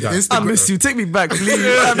 just I miss you. Take me back, please.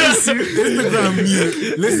 I miss you. Instagram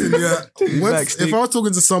mute. Listen, if I was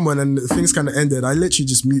talking to someone and things kind of ended, I literally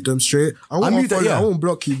just mute them straight. I won't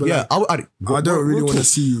block you, but yeah, I don't really want to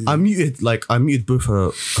see you. I muted both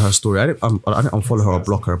her story. I didn't unfollow her or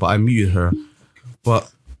block her, but I muted her.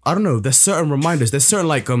 But I don't know. There's certain reminders. There's certain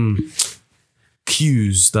like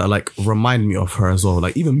cues that like remind me of her as well.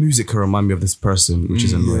 Like even music can remind me of this person, which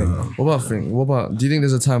is annoying. What about do you think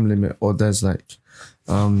there's a time limit, or there's like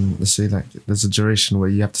let's say like there's a duration where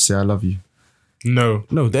you have to say I love you? No,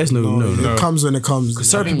 there's no. It comes when it comes.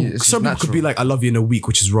 Certain people could be like I love you in a week,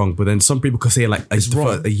 which is wrong, but then some people could say like it's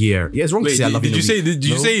wrong. A year. Yeah, it's wrong to say I love you in a week. Did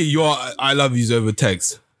you say your I love yous over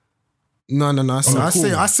text? No.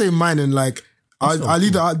 I say mine in like I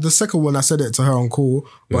leave the second one. I said it to her on call,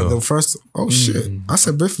 but the first, shit, I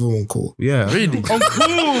said both of them on call. Yeah, really? On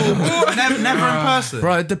call, never in person.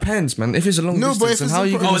 Bro, it depends, man. If it's a long distance, then how are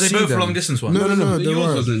you going to see them? They both long distance ones. No, they Yours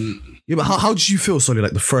weren't. wasn't. Yeah, but how did you feel, Solly,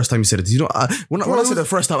 like the first time you said it? Did you know, when I said it the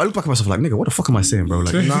first time, I looked back at myself like, nigga, what the fuck am I saying, bro?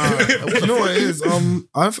 Like, nah, you know what it is?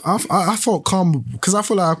 I felt calm because I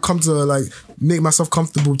feel like I've come to like make myself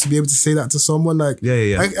comfortable to be able to say that to someone. Like,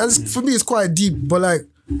 yeah. Like, for me, it's quite deep, but like,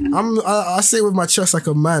 I say it with my chest like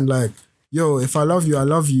a man, like, yo, if I love you, I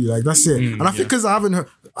love you. Like, that's it. And I think because I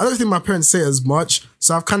don't think my parents say it as much,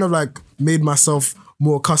 so I've kind of like made myself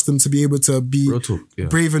more accustomed to be able to be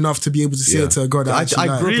brave enough to be able to say it to a girl that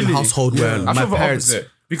I grew up in a household where I my feel the parents. opposite.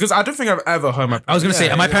 Because I don't think I've ever heard my parents. I was going to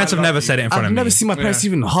say, my parents have never said it in front of I've me. never seen my parents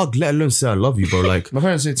even hug, let alone say I love you, bro. Like, My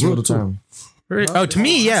parents say it to me all the time. Oh, to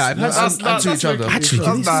me, yeah. I've heard And to each other. actually,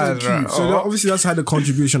 So obviously that's had a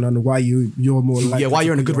contribution on why you're more like. yeah, why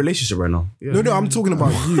you're in a good relationship right now? Yeah. No, I'm talking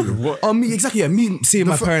about you. Me exactly. Yeah, me seeing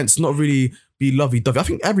my parents not really be lovey-dovey. I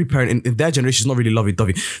think every parent in their generation is not really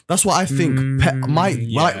lovey-dovey. That's why I think I don't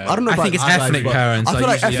know. I think it's ethnic parents. I feel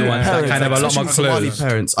like ethnic parents, kind of a lot more Somali close.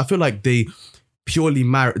 parents. I feel like they purely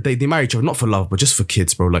marry. They marry each other not for love, but just for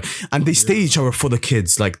kids, bro. Like, and they stay each other for the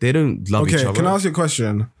kids. Like, they don't love each other. Okay, can I ask you a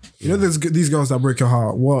question? You know, there's these girls that break your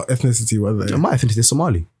heart. What ethnicity were they? My ethnicity is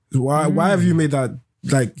Somali. Why have you made that?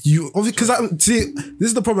 Like you, because see, this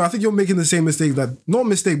is the problem. I think you're making the same mistake not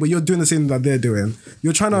mistake, but you're doing the same that they're doing.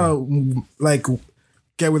 You're trying to like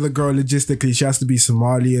get with a girl logistically. She has to be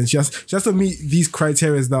Somali and she has to meet these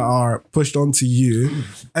criteria that are pushed onto you,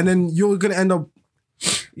 and then you're gonna end up,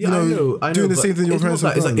 I know, doing the same thing your parents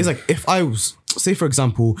have done. It's like if I was, say for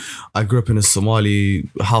example, I grew up in a Somali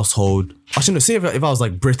household. Actually, no, say if I was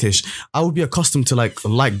like British, I would be accustomed to like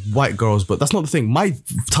white girls, but that's not the thing. My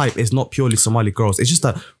type is not purely Somali girls. It's just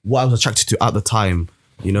that what I was attracted to at the time,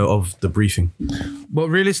 of the briefing. But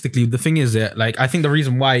realistically, the thing is that, like, I think the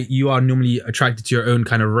reason why you are normally attracted to your own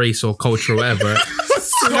kind of race or culture or whatever.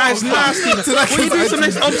 This guy's nasty. What are you doing some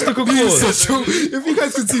nice obstacle course? If you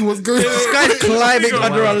guys could see what's going on. This guy's climbing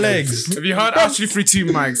under our legs. Have you heard actually through two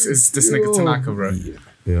mics? Is this nigga Tanaka, bro?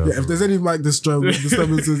 Yeah. If there's any mic disturbances, it's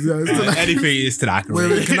Tanaka. Anything is Tanaka.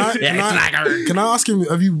 Wait, can I ask him?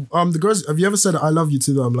 Have you the girls? Have you ever said I love you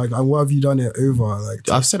to them? Like, and what have you done it over? Like,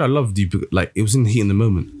 I've said I loved you, but like it was in the heat in the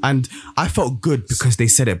moment, and I felt good because they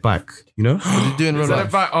said it back. Did you do it in real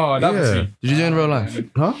life? That was you. Did you do it in real life?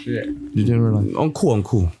 Huh? Yeah. Did you do it in real life? On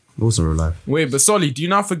cool. It wasn't real life. Wait, but Solly, do you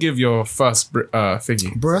now forgive your first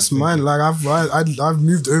thingy? bro, that's mine. Like, I've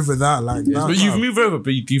moved over that. Like, But you've moved over,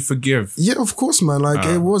 but do you forgive? yeah, of course, man. Like,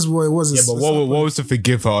 it was what it was. Yeah, but what was to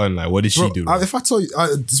forgive her on? Like, what did she do? If I told you,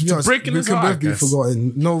 to be honest, breaking we his can heart, both be I guess.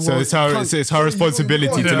 forgotten. No, So it's her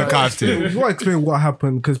responsibility to look after You it. want to explain what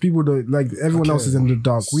happened because people don't like everyone else is in the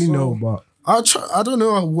dark. We know, but I'll try. I don't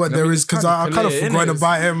know what there is because I kind of forgot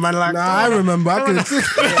about him, man. Like, I remember. I can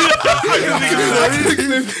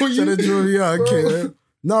Okay.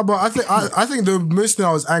 No, but I think the most thing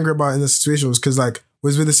I was angry about in the situation was because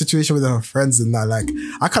was with the situation with her friends and that. Like,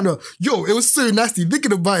 I kind of it was so nasty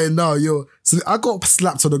thinking about it now, So I got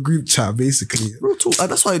slapped on the group chat basically. Real talk.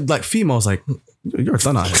 That's why like females like you're a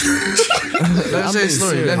dunner. Let me say a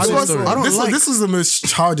story. Let me say a story. This was the most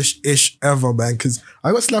childish-ish ever, man. Because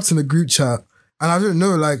I got slapped in the group chat, and I don't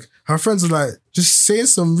know. Like, her friends were like just saying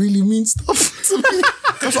some really mean stuff to me.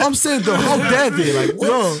 That's what I'm saying, though. How dare they? Like, what?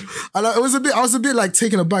 Yo, and I was a bit like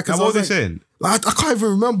taken aback. What was they saying? Like, I can't even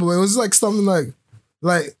remember. It was like something like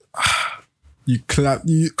You clap.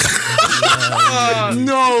 You.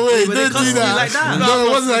 No way! But they Don't cuss do you that. like that. No, it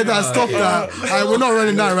wasn't like that. Stop that. We're not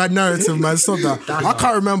running that right narrative, man. Stop that. I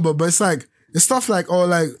can't remember, but it's like. It's stuff like, oh,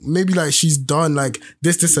 like, maybe like she's done like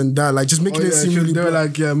this and that. Like, just making it seem really They're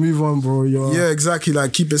like, yeah, move on, bro. Yeah, exactly.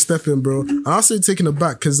 Like, keep it stepping, bro. And I was taking it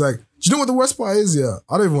back because, like, do you know what the worst part is? Yeah,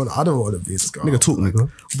 I don't want to be this girl. Nigga, talk,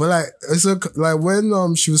 nigga. But like, it's like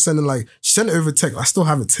when she was sending she sent it over text. I still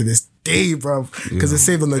have it to this day, bro, because it's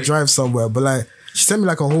saved on the drive somewhere. But like, she sent me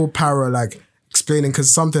like a whole para like explaining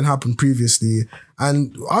because something happened previously,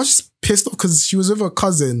 and I was just pissed off because she was with her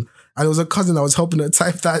cousin. And it was a cousin that was helping her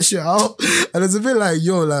type that shit out. And it's a bit like,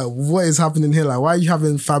 yo, like, what is happening here? Like, why are you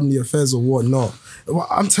having family affairs or whatnot? Well,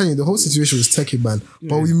 I'm telling you, the whole situation was techie, man.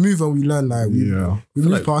 But we move and we learn, like, we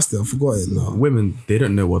move past it. I forgot it now. Women, they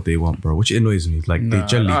don't know what they want, bro, which annoys me. Like, they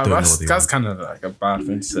generally don't know what they want. That's kind of like a bad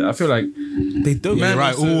thing to say. I feel like they don't. Yeah,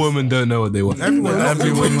 right. All women don't know what they want. Every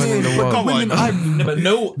woman in the world. Come on.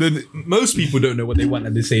 Most people don't know what they want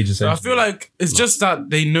at this age. I feel like it's just that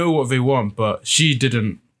they know what they want, but she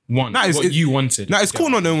didn't want what you wanted. Now it's cool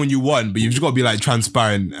not knowing what you want, but you've just got to be like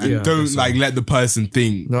transparent and don't like let the person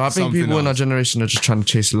think. No, I think people in our generation are just trying to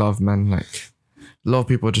chase love, man. Like, a lot of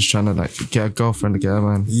people are just trying to like get a girlfriend to get a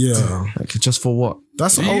man. Yeah, like just for what?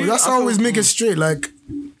 That's how I always make it straight. Like,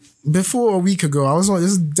 before a week ago, I was like,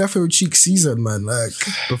 this is definitely cheek season, man. Like,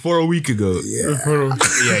 before a week ago, yeah,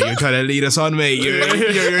 you're trying to lead us on, mate. You're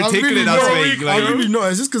tickling us, mate. I'm really not.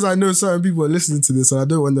 It's just because I know certain people are listening to this, and I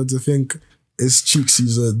don't want them to think it's cheek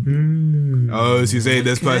season. Oh, so you say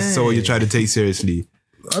this person, so you're trying to take seriously?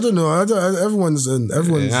 I don't know. Everyone's. He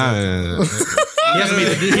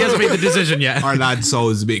hasn't made the decision yet. Our lad soul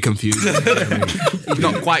is a bit confused. He's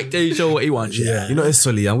not quite sure what he wants. Yeah. You know, it's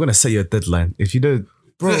Sully. I'm gonna set you a deadline. If you don't,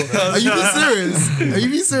 bro, are you being serious? Are you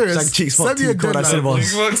being serious? like cheeks, Send me a deadline.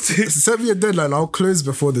 Send me a deadline. I'll close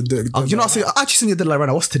before the deadline. you know, I'll actually send you a deadline right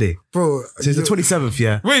now. What's today? Bro, So it's the 27th.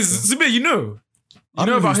 Yeah. Wait, Zabir, you know? I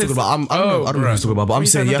don't know what he's talking about. I don't know what he's talking about. But I'm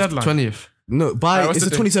saying the yeah. deadline? 20th. No, it's the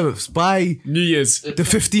 27th. By New Year's. the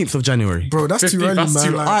 15th of January. bro, that's too 15th, early, that's man.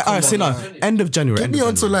 too- Like, Alright, say now. End of January. get end me of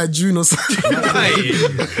onto January. like June or something.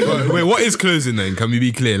 Wait, what is closing then? Can we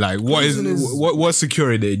be clear? Like, what's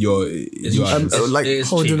securing it in your like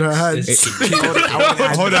holding her hand.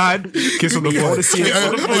 hold her hand, kiss on the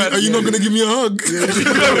forehead. Are you not gonna give me a hug?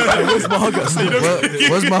 Where's my hug?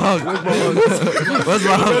 Where's my hug? Where's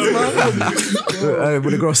my hug?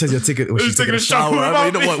 When the girl says your ticket, she's taking a shower.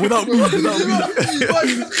 You know what? Without me.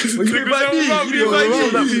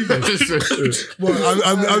 Well,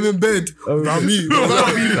 I'm in bed. Not me.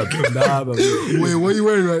 Nah, man. Wait, what are you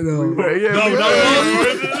wearing right now?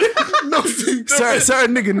 Nothing.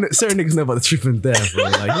 Certain niggas know about the truth and dare, bro.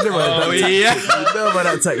 Like, you know about that tactic. You know about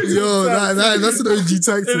that tactic. Yo, that's an OG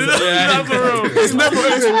tactic.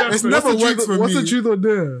 It's never worked for me. What's the truth or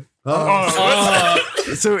dare?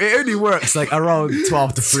 So it only works like around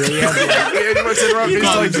 12 to 3 a.m. It only works around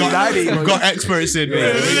You've got experts in,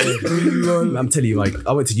 mate. I'm telling you, like,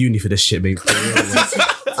 I went to uni for this shit, mate.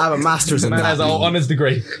 I have a master's in Man that. has an honours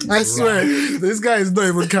degree. I swear, this guy is not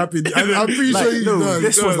even capping. I'm pretty sure he does.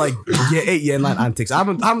 This was like year 8, year 9 antics. I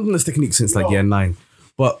haven't done this technique since like year 9.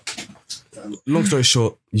 But long story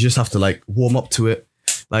short, you just have to like warm up to it.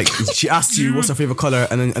 Like, she asks you what's her favorite color,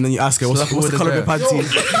 and then you ask her what's the color of your panties.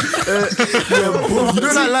 You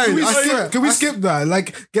know that line? I swear. Can we skip that?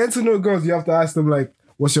 Like, getting to know girls, you have to ask them like,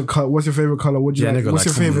 what's your favorite color? What do you like? nigga, What's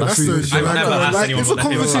like, your favorite come on, food? I've never asked anyone It's what a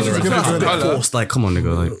their favourite conversation. colour is. Forced, like, come on,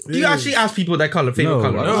 nigga. Like, Do you actually ask people their favourite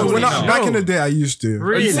colour? Back in the day, I used to.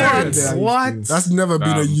 Really? What? That's never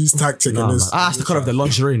been a used tactic in this. I asked the color of the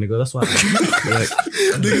lingerie, nigga. That's why.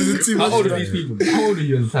 Niggas are too How much old of are that. these people? How old are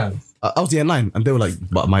you at the time? I was year 9, and they were like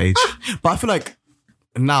about my age. But I feel like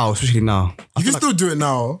now, especially now, You can still do it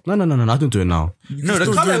now. no, I don't do it now. No, the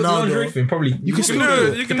still colour do it of the now, lingerie though. thing probably. You can still do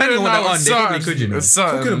it. You can Depending on what they're now on, with they probably certain- could, you know. with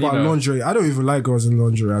certain, Talking about you know. lingerie, I don't even like girls in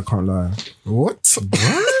lingerie. I can't lie. What?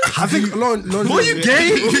 I think lingerie. What, you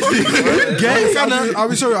gay? Gay? I'll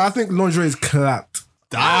be sure. I think lingerie is clapped.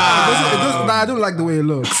 I don't like the way it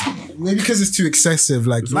looks. Maybe because it's too excessive.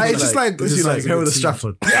 Like Like it's just like Hair with a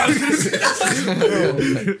Stratford.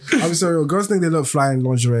 I'm sorry, girls think they look fly in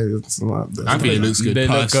lingerie. It's not. I think it looks good. They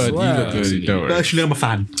look good. You Wow. look good. Don't worry. Actually, I'm a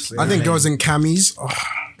fan. I think girls in camis. Oh,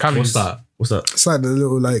 What's that? What's that? it's like the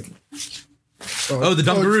little like. Oh, the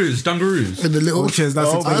dungaroos. Dungaroos. And the little. Cheers,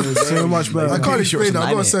 that's explaining so much better. I can't explain it. I'm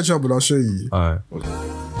gonna nine, search up and I'll show you. Alright.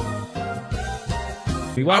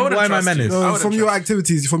 Why am I menace? From your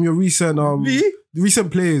activities, from your recent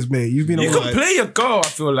recent plays, mate. You've been You on can play a girl, I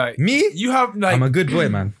feel like. Me? You have like I'm a good boy,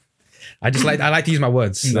 man. I like to use my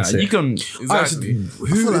words. Nah, That's you it. can exactly.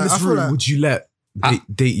 Who in this room would you let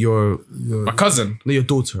date your My cousin. no, your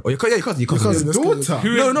daughter or your cousin. Daughter.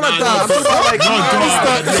 No, not like that. I'm talking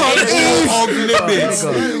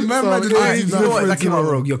about like you know what? That came out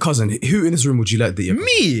wrong. Your cousin. Who in this room would you let date?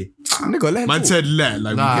 Me. Nigga, let him Man talk. said let.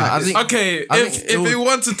 Like, Nah, I think Okay, I if think we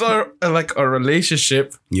wanted to like a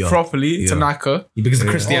relationship Yeah. properly, Yeah. Tanaka. Because of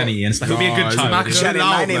Christianity and stuff. He'll be a good child.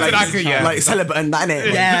 Tanaka, yeah. Like celebrating 9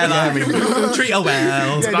 Treat her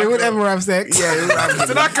well. Yeah, they would ever have sex.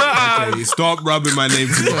 Tanaka. okay, stop rubbing my name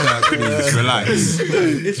to the back, please. Relax.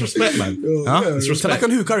 It's respect, man. Huh? It's respect. Like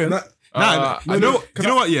on who? Carry on. Nah, you know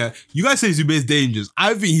what? Yeah, you guys say Zubair's dangerous. I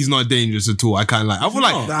think he's not dangerous at all. I can't like. I feel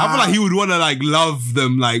like he would want to like love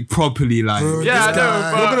them like properly. Like, Yeah, I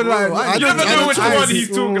know, but You're gonna like. you never know which one he's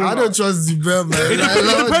talking I about. don't trust Zubair, man. it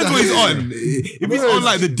depends what he's on. If he's on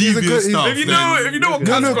like the deviant stuff, If you know what No,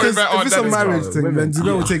 category because bet on, if it's a marriage thing, then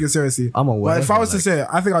Zubair would take it seriously. I'm on But if I was to say,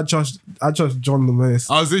 I think I trust John the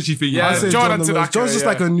most. I was literally thinking, Yeah, I'd say John John and the most. Tanaka, John's just yeah.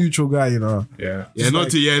 like a neutral guy, you know. Yeah. not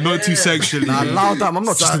too sexually. Allow that. I'm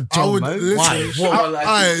not just a I John, would man. listen.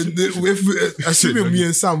 Assuming me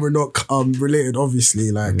and Sam were not related, obviously,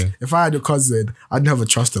 like if I had a cousin, I'd never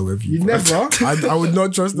trust her with you. You never? I would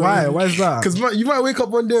not trust her. Why? Why is that? Because you might wake up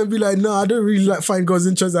one day and be like, no, I don't really like find girls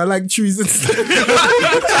interesting. I like trees instead.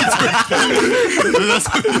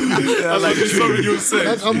 I like this something you say.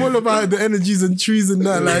 Like, I'm all about the energies and trees and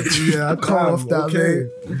that. Like, yeah, I can't off that, okay.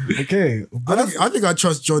 mate. Okay. I think I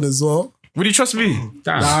trust John as well. Would you trust me?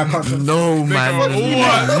 Nah, I can't trust no, man. I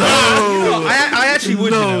actually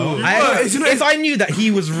would. No. If I knew that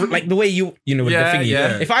he was like the way with the Yeah, thingy.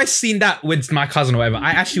 yeah. If I seen that with my cousin or whatever,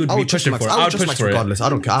 I actually would I be would trust pushing Max. for it. I I would would trust push Max for it. regardless. I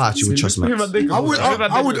don't care. I actually would trust Max. I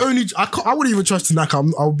wouldn't even trust Tanaka.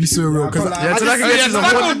 I'll be so real because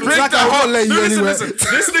Tanaka will break Tanaka that won't heart. let you Listen, anywhere.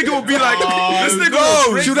 this nigga will be like, this nigga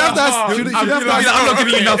will break should that have that- heart. should- I'll should have be like, that- I'm not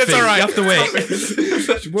giving you nothing. It's all right. You have to wait.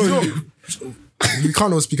 You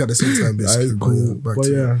can't all speak at the same time, basically. But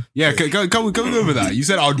yeah. Yeah, can we go over that? You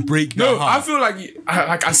said I would break No, that I heart. feel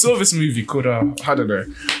like I saw this movie called I don't know,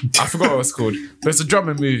 I forgot what it was called, but it's a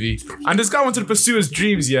drumming movie, and this guy wanted to pursue his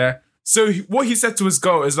dreams. Yeah, so what he said to his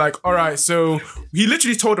girl is like, all right, so he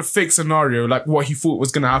literally told a fake scenario, like what he thought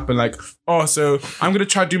was gonna happen, like, oh, so I'm gonna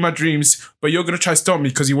try to do my dreams, but you're gonna try to stop me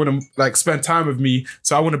because you want to like spend time with me,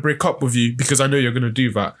 so I want to break up with you because I know you're gonna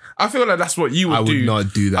do that. I feel like that's what you would do. I would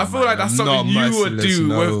not do that. I feel man. like that's I'm something not you would merciless, do.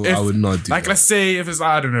 No, if, I would not do like, that. let's say if it's,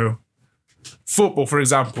 I don't know, football, for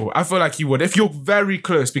example, I feel like you would. If you're very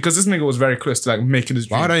close, because this nigga was very close to like making his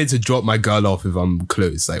Why dream. would I need to drop my girl off if I'm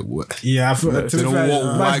close? Like, what? Yeah, I feel I don't know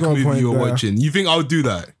what whack movie you're watching. You think I would do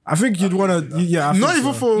that? I think you'd want to. Yeah, I think Not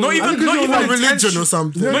even so. for Not even religion intention. or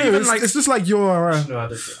something. No, Not even it's, like- it's just like you're.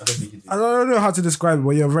 I don't know how to describe it,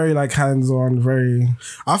 but you're very like hands-on, very.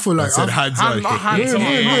 I feel like Said hands on. Not hands on.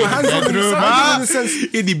 hands-on in the sense.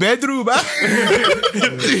 In the bedroom, man.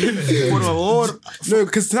 No,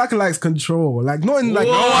 because Taka likes control, like not in like.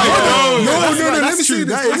 No, Let me say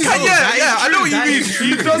this. I know what you mean.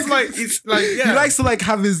 He does like, it's like, He likes to like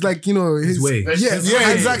have his like his way. Yeah,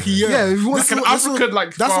 exactly. Yeah, if he wants like an to- that's what- African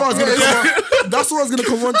like. That's what I was gonna father. that's what I was gonna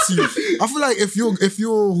come on to you. I feel like if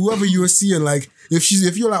you're whoever you were seeing, like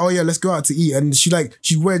if you're like, oh yeah, let's go out to eat, and she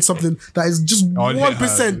wearing something that is just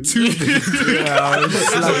 1% too big.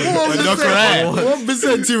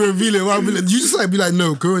 1% too revealing. You just like be like,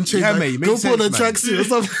 no, go and change. Yeah, like, mate, go makes put on a sense, tracksuit or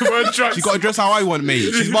something. She got to dress how I want,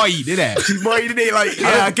 mate. She's my eat, innit? She's my eat, innit? Like,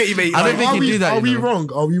 yeah, I get you, mate. I don't think Are you we do that. Are we you know. wrong?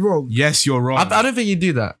 Are we wrong? Yes, you're wrong. I don't think you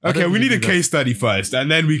do that. Okay, we need a case study first,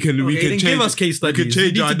 and then we can then change. give us case We can studies.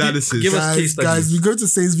 change You our need to analysis. give us case Guys, studies. we go to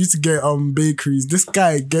Sainsbury's to get bakeries. This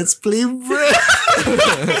guy gets plain bread.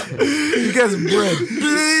 He gets bread.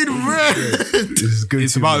 Plain bread.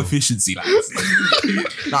 It's about efficiency, lads.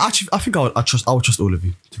 Nah, actually, I think I would trust all of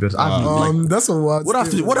you. To be honest, I haven't, That's a wild. what I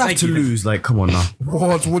have to lose? Like, come on now.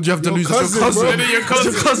 What would you have to lose? It's your cousin, cousin. bro. Your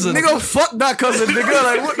cousin. Your cousin. Nigga, fuck that cousin, nigga.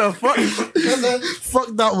 Like, what the fuck? Fuck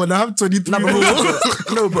that one. I have 23 more.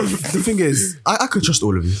 No, but the thing is, I could trust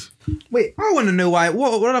all of you. Wait, I want to know why.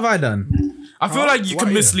 What have I done? I feel like you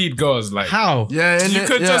can mislead girls. Like, How? Yeah, you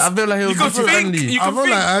could just. I feel like he'll you be could think. friendly. You I can feel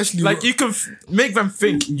think. like Ashley- Like you can make them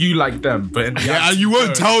think you like them, but in Yeah, and you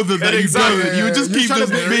won't tell them that Exactly. you don't. You would just You're keep trying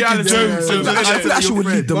just to make making reality. jokes. Yeah, and yeah, shit. I feel like she would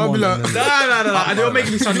lead them I'll on. be like, No. They were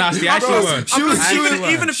making me so nasty. I actually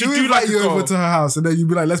won't. Even if She you would do like invite a you over girl, to her house, and then you'd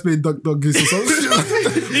be like, "Let's play Duck Goose or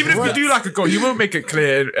something." even if you do like a girl, you won't make it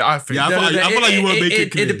clear. I think. Yeah, I feel like you won't make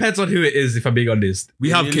it clear. It depends on who it is, if I'm being honest.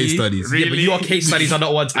 We have case studies. Yeah, but your case studies are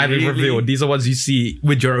not ones I've revealed. These are ones you see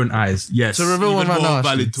with your own eyes. Yes. So reveal one even right more now,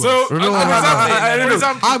 valid to So, us. for Reveal one right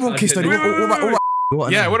example, I won't case study. Wait, wait, wait, wait.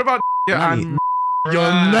 What? Yeah, what about and You're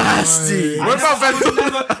nasty. what about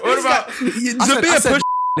what about I said,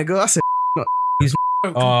 nigga. I said,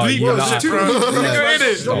 Bleep you're that shit,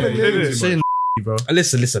 bro. Saying bro.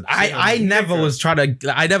 Listen. I never was trying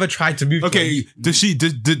to. I never tried to move. Okay, does she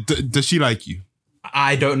like you?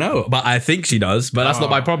 I don't know, but I think she does. But that's not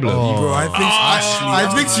my problem. Bro, I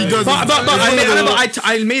think she does. But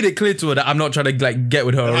I made it clear to her that I'm not trying to like get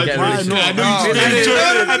with her or get.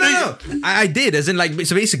 No. I did, as in like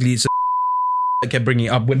so basically. So I kept bringing it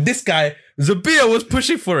up when this guy Zabia was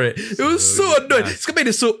pushing for it. It was so annoying. This guy made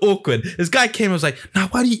it so awkward. This guy came and was like, "Nah,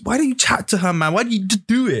 why do you chat to her, man? Why do you just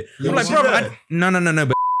do it?" I'm like, "Bro, no."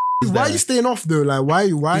 But why are you staying off though? Like, why?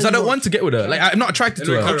 Because I don't want to get with her. Like, I'm not attracted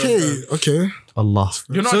to her. Okay. Allah.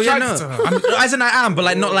 You're not attracted to her. As in I am, but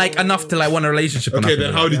like not like enough to like want a relationship. Okay,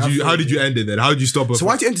 then how did you end it then? How did you stop her? So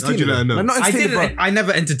why'd you entertain it? let her know? Like, not I entertain it, didn't. bro. I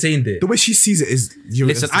never entertained it. The way she sees it is.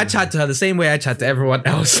 Listen, I chat to her the same way I chat to everyone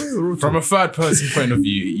else. From a third person point of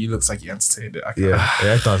view, you looks like you entertained it. Yeah,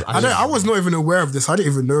 it does. I was not even aware of this. I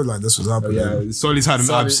didn't even know like this was happening. Yeah, Solly's had an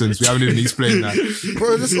absence. We haven't even explained that.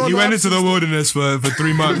 Bro, this He went into the wilderness for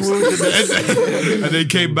 3 months and then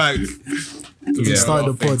came back and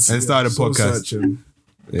started the pod. and started a Soul podcast. searching.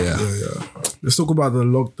 Yeah. Let's talk about the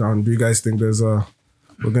lockdown. Do you guys think we're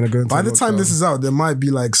gonna go into By the time lockdown? this is out, there might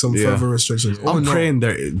be like some further restrictions. I'm praying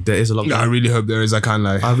there is a lockdown. I really hope there is. I can't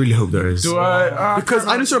lie. I really hope there is. Do I? Because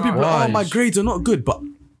I know certain people are like, oh, my grades are not good, but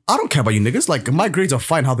I don't care about you niggas. Like, my grades are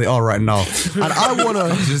fine how they are right now. And I want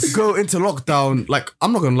to just go into lockdown. Like,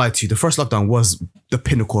 I'm not going to lie to you. The first lockdown was the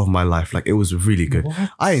pinnacle of my life. Like, it was really good.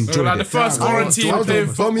 I enjoyed Like it. the first quarantine, playing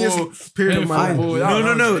football. period of my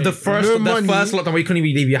life. No. The first lockdown where you couldn't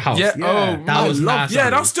even leave your house. Yeah, that was nice. Yeah,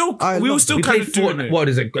 that's still. We were still We kind played of doing it. What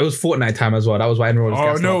is it? It was Fortnite time as well. That was why everyone was. Oh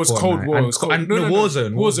gassed no, about it was Cold Fortnite. War. And, It was cold. and No,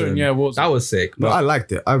 Warzone. Warzone. That was sick. No, I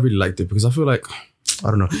liked it. I really liked it because I feel like, I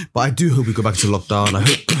don't know. But I do hope we go back to lockdown. I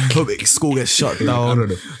hope school gets shut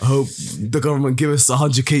down. I hope the government give us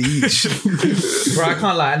 100k each. Bro, I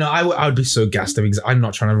can't lie. No, I would be so gassed because I'm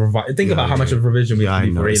not trying to revise. Think about how much of revision we have to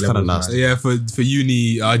do for it's kind of A-levels, nasty. Yeah, for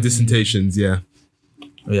uni dissertations, yeah.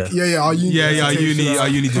 Yeah. Our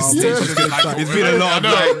uni dissertations. It's been a lot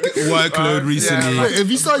of like workload recently. Wait,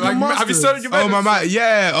 have you started your master's? Have you started your Oh my man,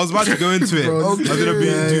 yeah, I was about to go into it. I was gonna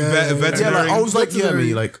do veterinary. I was like,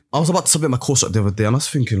 I was about to submit my course up the other day, and I was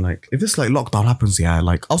thinking, like, if this like lockdown happens,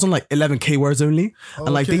 like, I was on like 11k words only,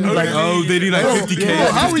 and like they need like, they need like 50k.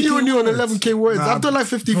 Bro, how are you only on 11k words? I've done like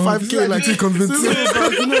 55k, like too convincing.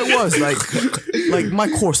 you know it was like my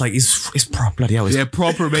course like is proper bloody hell. Yeah,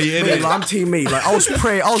 proper mate. Like, I'm teammate. Like I was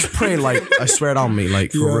praying like I swear down me,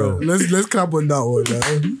 like for real. Let's clap on that one,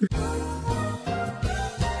 man.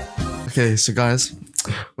 Okay, so guys,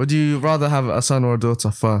 would you rather have a son or a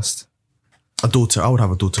daughter first? A daughter. I would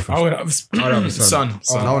have a daughter first. I would have a son.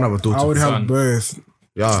 I would have a daughter. I would first. have both.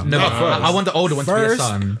 Yeah. No, but I want the older one to be a First?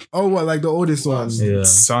 son. Oh, what, like the oldest one? Yeah.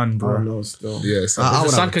 Son, Oh bro. no, still. Yes. I The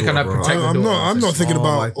would son have a can kind of daughter, bro. protect the I'm daughter. not thinking Oh, my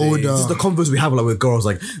about days. older. Just the convos we have like with girls,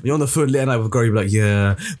 like when you're on the phone late at night with a girl, you're like,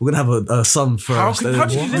 yeah, we're gonna have a son first. How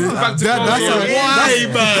do you link it back to goals already?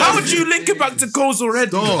 How do you link it back to goals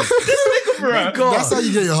already? That's how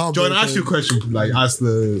you get your heart. John, ask your question. Like, ask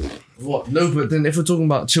the. What? No, but then if we're talking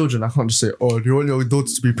about children, I can't just say, oh, do you want your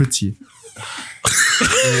daughter to be pretty?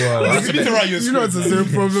 You need to write your You know it's so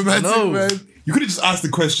problematic, No. man. You could have just asked the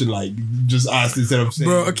question, like, just asked instead of saying.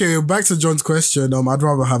 Bro, okay, back to John's question. I'd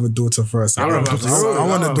rather have a daughter first. I want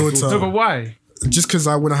a daughter. No, but why? Just because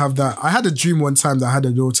I want to have that. I had a dream one time that I had a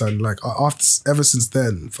daughter, and like ever since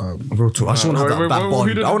then, fam. Bro, too. I just want to have Wait, that who bond.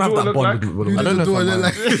 did the I want to have daughter that look bond like? with I don't know if Do I'm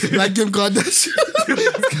it like Kim Kardashian.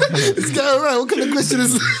 This guy, right? What kind of question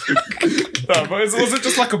is this? No, but was it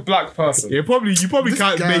just like a black person? Yeah, you probably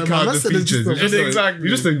can't guy, make man, out the that's an features. interesting- Exactly.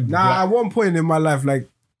 You're just a Nah, at one point in my life, like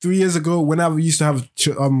 3 years ago, whenever I used to have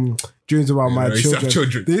dreams about my I used to have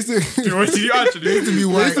children, children. they used to. What did you actually? They used to be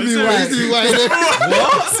white. They used to be white.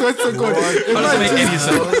 What? Swear to God. How does it make any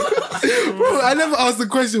sense? Bro, I never asked the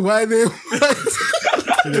question why they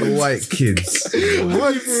white kids.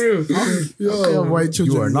 what? Yo, white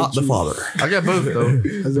children. You are not the father. I get both though,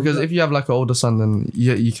 because if you have like an older son, then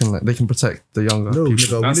you can like they can protect the younger No,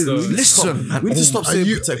 people. nigga, That's listen, we need to stop saying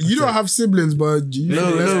You protect. don't have siblings, but you No,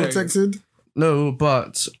 less no. protected. No,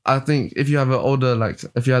 but I think if you have an older, like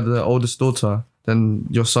if you had the oldest daughter, then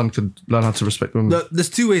your son could learn how to respect women. There's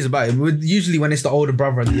two ways about it. Usually, when it's the older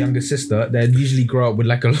brother and the younger sister, they usually grow up with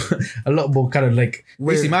like a lot more kind of like.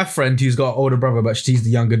 Basically, my friend who's got an older brother, but she's the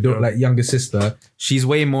younger sister. She's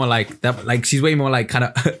way more like that. Like she's way more like kind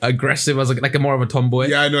of aggressive as like a more of a tomboy.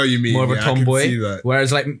 Yeah, I know what you mean. More of a Yeah, I can tomboy. see that.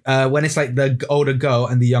 Whereas like when it's like the older girl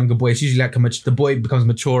and the younger boy, it's usually like the boy becomes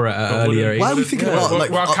mature at an earlier age. Why are we thinking about like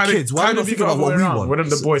our kids? Why are we not thinking about what we want? Wouldn't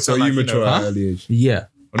the boy So turn you like, mature you know, at an early age. Yeah.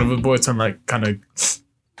 wouldn't the boy turn like kind of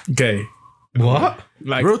gay? What?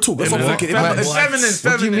 Like Real talk. That's not fucking. feminine.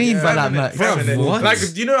 What do you mean by that, Max? Feminine. What? Like,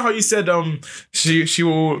 do you know how you said she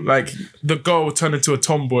will like the girl will turn into a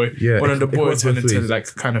tomboy, Yeah, one of the it boys goes turn both into ways.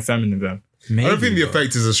 like kind of feminine then. Maybe, I don't think the bro.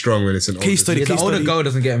 effect is as strong when it's an older. Case study. Yeah, the Case older study. girl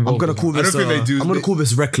doesn't get involved. I'm gonna call I this. don't think they do. I'm gonna call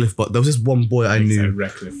this reckless, but there was this one boy I knew.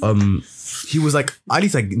 Reckless. He was like at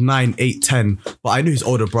least like 9, 8, 10. But I knew his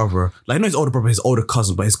older brother. Like I know his older brother, his older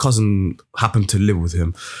cousin, but his cousin happened to live with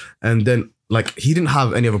him. And then like he didn't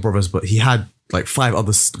have any other brothers, but he had like 5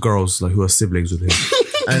 other girls like who were siblings with him.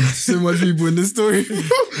 And So much people in this story.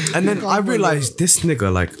 and then I realized this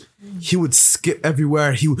nigga like he would skip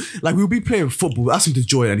everywhere. He would, like we would be playing football, we'd ask him to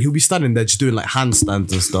join, and he would be standing there just doing like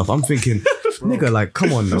handstands and stuff. I'm thinking, nigga, like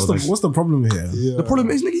come on now. Like, What's the problem here? the problem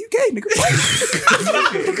is, nigga, you gay, nigga.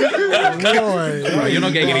 Bro, you're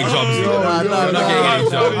not getting any jobs. You're not getting any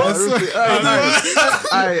jobs.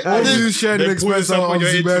 All you shared and express on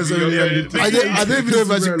Zubair's earlier. I don't even know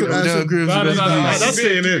if I should answer. agree with you. That's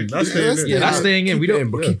staying in. That's staying in. Yeah, that's staying in. We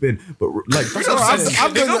don't. but keep in. But like, that's what I'm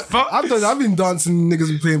saying. I've been dancing niggas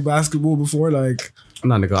and playing basketball before. Like,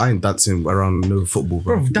 Nah, nigga, I ain't dancing around no football,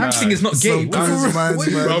 bro. Dancing is not gay. Bro, we understand what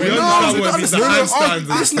it means, the handstands and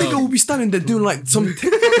This stuff. nigga will be standing there doing like some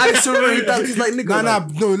ancillary dances, like nigga. nah.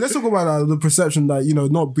 No, let's talk about the perception that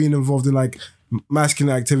not being involved in like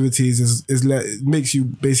masculine activities is it makes you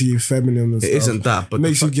basically feminine. And It stuff. isn't that, but It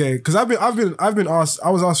makes the you gay. Because I've been asked. I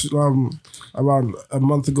was asked around a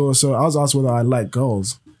month ago or so. I was asked whether I like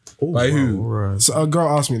girls. By who? Right. So a girl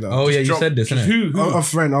asked me that. Oh yeah, you said this, innit? Who? A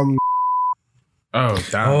friend. Oh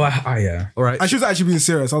damn. Oh yeah. All right. And she was actually being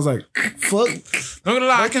serious. I was like, fuck. Not gonna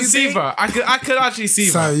lie, I can see her. I could actually see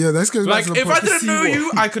So her. yeah, let's go back Like to the if I point. didn't know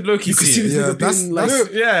you, I could look you see it. Yeah, that's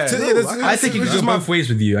Yeah. I think it goes both ways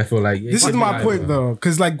with you. I feel like This is my point though,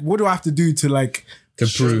 because like, what do I have to do to like To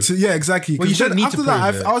prove. yeah, exactly. Well, you 'Cause shouldn't then need to after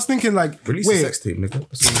that, prove it. I was thinking like, Release a wait, sex tape, nigga.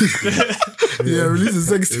 yeah, release a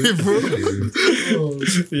sex tape, bro.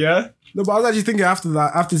 Yeah. No, but I was actually thinking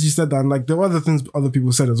after she said that, and like there were other things other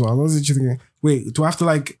people said as well. I was actually thinking, wait, do I have to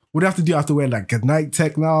like, what do I have to do? I have to wear like a night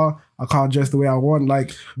tech now? I can't dress the way I want.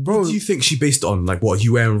 Like, bro, What do you think she based it on? Like what?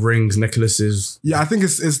 You wearing rings, necklaces? yeah, I think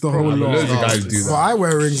it's the whole lot. Loads of guys do But that. I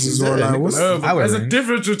wear rings as well. Like, what's, No, but wear there's a rings.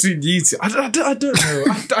 difference between you two. I don't know.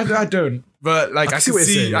 I don't. But like I see can what you're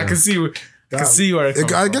see, saying, I yeah. can see where it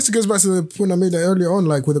comes I from. guess it goes back to the point I made earlier on,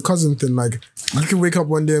 like with the cousin thing. Like you can wake up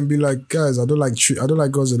one day and be like, guys, I don't like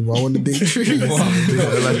girls anymore. I want to date trees.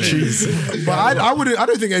 But I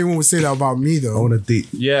don't think anyone would say that about me I though. want to date.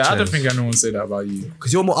 Yeah, I don't think anyone would say that about you.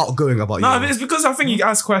 Because you're more outgoing about No, you. but it's because I think you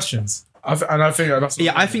ask questions. And I think that's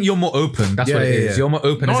Yeah, I think you're more open. That's what it is. yeah. You're more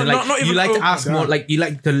open. No, As in, like, not you even like to open, ask more. Like you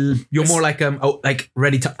like to. You're more like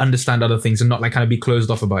ready to understand other things and not like kind of be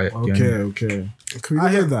closed off about it. You know what I mean? okay. Can we I go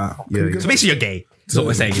hear back? that. Yeah, So basically, you're gay. That's what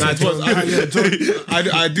we're saying. Nah, it was-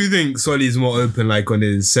 I do think Solly's more open, like on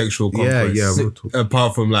his sexual Yeah, conquest. yeah, real talk.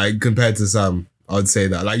 Apart from like compared to Sam, I would say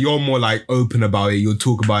that like you're more like open about it. You'll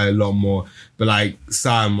talk about it a lot more. But like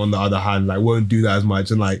Sam, on the other hand, like won't do that as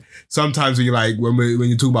much. And like sometimes when you like when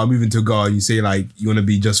you talk about moving to a girl, you say like you want to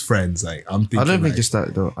be just friends. Like I'm thinking. I don't think like, it's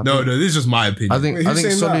that though. No, this is just my opinion. I think Wait, who's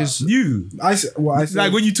saying Sonny's. you. I said,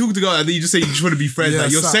 Like when you talk to girls, and then you just say you just want to be friends. Yeah,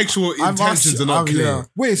 like your so sexual I've intentions asked- are not I've- clear. yeah.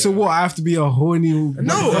 wait, so what? I have to be a horny?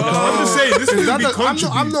 No, I'm just saying this is gonna be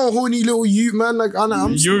I'm not a horny little you, man. Like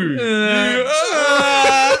I'm You.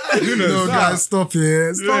 no guys, stop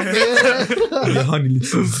it. Stop it. You honey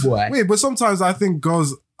little boy. Wait, but sometimes I think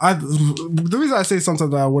girls. The reason I say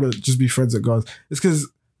sometimes that I want to just be friends with girls is because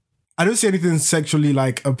I don't see anything sexually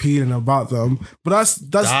like appealing about them. But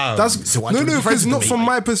Damn. So why no, do you no, be friends because with not them, from mate?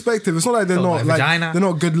 my perspective. It's not like they're Oh, not my like vagina. they're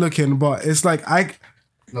not good looking, but it's like I'd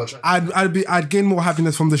gain more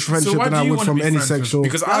happiness from this friendship why than do I you would wanna from be any friends with- sexual.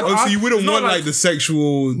 Because Oh, so you wouldn't not want like the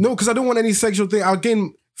sexual. No, because I don't want any sexual thing. I'll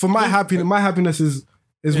gain for my happiness. My happiness is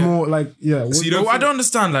more like So you don't. I don't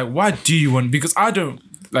understand. Like, why do you want? Because I don't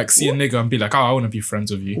like see a nigga and be like, oh, I want to be friends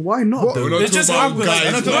with you. Why not? though? We're not It just talking about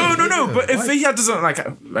happens. guys. No. But if he doesn't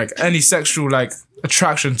like any sexual like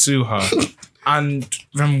attraction to her, and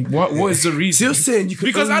then what is the reason? So you're saying you could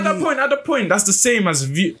because at only- that point, that's the same as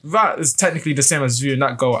that is technically the same as viewing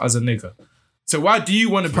that girl as a nigga. So why do you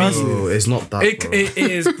want to be? Bro, it's not that. It, bro. it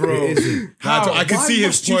is, bro. It isn't. How? I can Why see his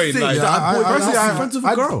must you point. think Like, that a boy personally, can't be friends with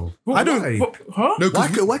a girl. I don't. Why? Huh? no,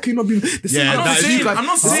 Why can you not be the same Yeah, way I'm that friends is- with you guys? I'm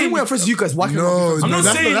not The same saying- way I'm friends with you guys. Why can I not be No, friends I'm with not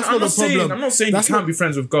that's saying. not I'm the not saying. problem. I'm not saying That's you can't not- be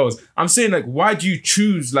friends with girls. I'm saying like, why do you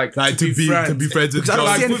choose like to be friends with Because I don't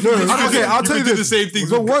girls. see any- Because Okay, I'll tell you could do this. the same things.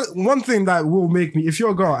 But with- one thing that will make me, if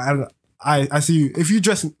you're a girl and I see you, if you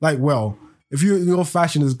dress like well, if your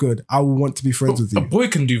fashion is good, I will want to be friends with A you. boy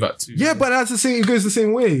can do that too. Yeah, but that's the same. It goes the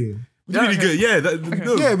same way. really good. Yeah,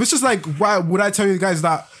 no. Yeah, but it's just like, why would I tell you guys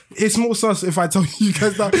that it's more sus if I tell you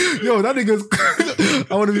guys that, yo, that nigga's,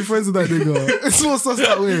 I want to be friends with that nigga. It's more sus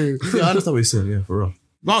that way. Yeah, I understand what you're saying. Yeah, for real.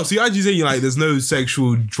 No, so you're actually saying like there's no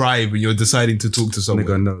sexual drive when you're deciding to talk to someone.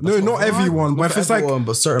 Nigga, no. No, not everyone. But if it's like,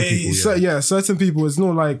 but certain people. certain people. It's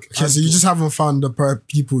not like. Okay, so you just haven't found the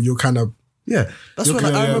people you're kind of. Yeah, that's what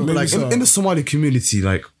Okay, I remember. maybe Like so. in the Somali community,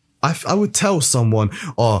 like I would tell someone,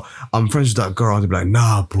 "Oh, I'm friends with that girl," and they'd be like,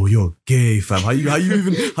 "Nah, bro, you're gay, fam. How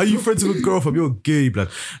you friends with a girl, fam? You're gay, blood."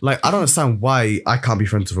 Like I don't understand why I can't be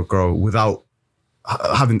friends with a girl without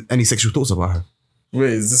having any sexual thoughts about her.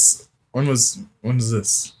 Wait, is this when was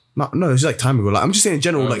this? No, it's like time ago. Like I'm just saying in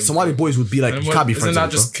general, like Somali boys would be like, And you can't be friends Isn't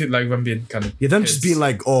that with her. just like them being kind of Yeah, them just being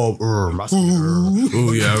like, oh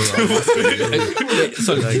yeah.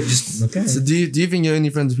 So like, just okay. So do you think you're only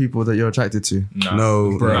friends with people that you're attracted to?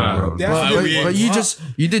 No, bro. But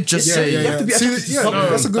you did just say You have to be attracted to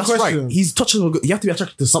something. that's a good question. Right. He's touching on. You have to be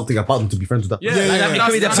attracted to something about them to be friends with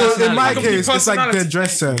that. So in my case, it's like their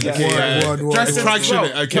dress sense.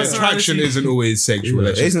 Attraction isn't always sexual.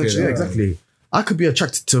 Let's just Isn't clear it? that. Exactly. I could be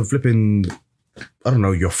attracted to flipping, I don't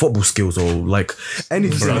know, your football skills or like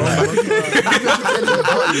anything.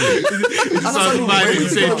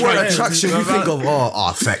 Attraction, you think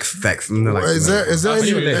of sex, and they're like, Is there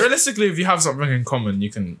any? Realistically, if you have something in common, you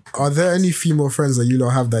can. Are there any female friends that you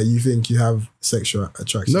don't have that you think you have sexual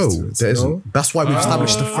attraction No, to? there isn't. That's why we've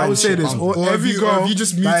established the I would say friendship. this. Or every girl you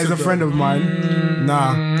just that is a muted friend of mine.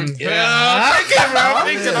 Nah.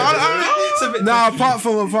 Nah, apart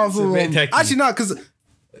from actually not because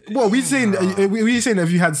we saying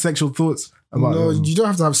if you had sexual thoughts about No, them. you don't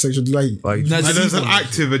have to have sexual like. And there's an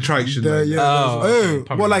active attraction. Yeah, there. yeah.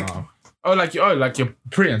 well, like like you're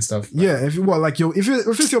pretty and stuff. yeah, if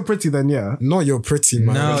it's you're pretty, then yeah. No, you're pretty,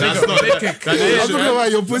 man. No, That's not I'm talking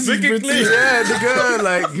about your pussy pretty. Yeah, the girl,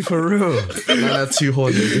 like for real. Man, too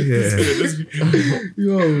horny. Yeah.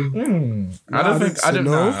 I don't think. I don't.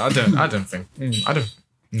 no. Nah, I don't think. I don't.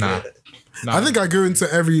 Nah. I think I go into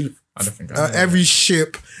every I don't think. every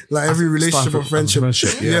ship, like every relationship or friendship.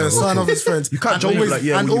 Yeah, sign off as friends. You can't and joke always, like,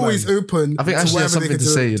 yeah, and what do you always open. I think to actually has whatever they something to can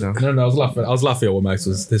say, you know. No, I was laughing at what Max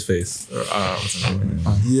was his face.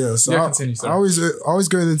 Yeah, so Yeah, I continue, sorry. always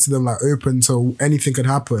going into them like open to anything could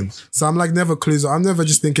happen. So I'm like never closed. I'm never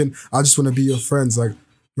just thinking I just want to be your friends. Like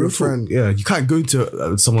your friend. Yeah, you can't go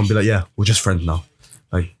to someone and be like, yeah, we're just friends now.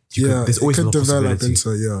 Like, there's always it could another develop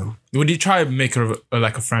possibility. into Would you try and make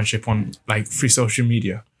a friendship on like free social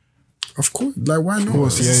media? Of course, like why not? Of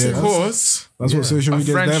course, yeah. Of course. That's what social A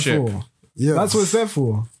media is there friendship. for. Yeah, That's what it's there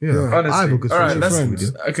for. Yeah, Honestly. I have a good All right,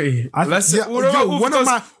 friendship. let's. Okay, I- let's. yeah, what about- yo, one of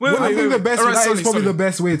my, wait, I think the best. All right, That is sorry, probably sorry. the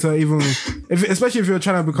best way to even, especially if you're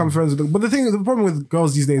trying to become friends with them. But the problem with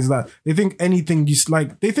girls these days is that they think anything you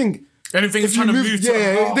like. They think Anything if you trying to move, move to.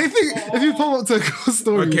 they think if you pop up to a girl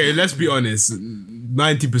story. Okay, let's be honest.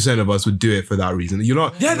 90% of us would do it for that reason. You're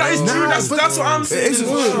not. Yeah, that is true. That's what I'm saying.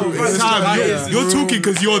 Sam, you're talking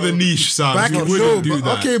because you're the niche, Sam. back You no, wouldn't do but,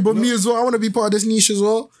 that. okay, but me as well. I want to be part of this niche as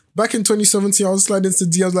well. Back in 2017, I was sliding into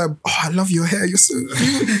DMs like, oh, I love your hair. You're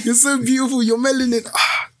so beautiful. You're melanin.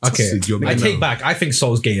 Ah, Okay, You're I mad. take back. I think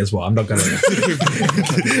Soul's gay as well. I'm not gonna. I'm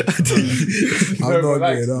No, not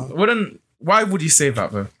like, gay, no. why would you say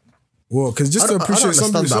that though? Well, because just I to don't appreciate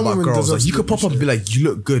understand that some about women girls. deserve Like, you to could be pop up and be like, "You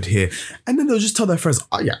look good here," and then they'll just tell their friends,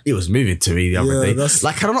 "Oh yeah, it was moving to me the other Yeah, day." that's-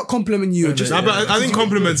 Like, can I not compliment you? Just Nah, but I think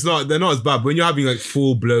compliments they're not as bad. But when you're having like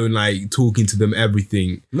full blown like talking to them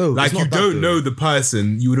everything, No, like it's you not that, don't though. know the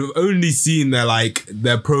person. You would have only seen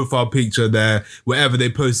their profile picture, their whatever they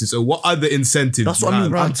posted. So what other incentives? That's you what I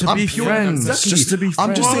mean. have? To be friends. Exactly. Just to be friends.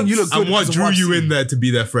 I'm just saying you look good. And what because of drew I've you seen. in there to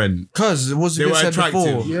be their friend? Because it was a They bit were said before.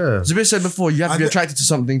 attractive. Yeah. It's a bit said before. You have to be attracted to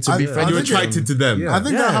something to be I And you're friends. think- attracted to them. I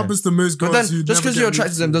think that happens to most girls. But who then, just never because get you're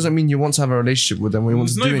attracted to them doesn't mean you want to have a relationship with them. Or you want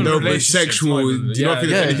It's to not do even anything. No, but relationship, sexual. it's Do not you even- not feel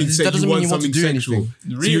yeah, anything that sexual? doesn't You mean want you want to something do sexual.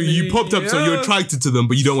 anything. So you popped up, so you're attracted to them,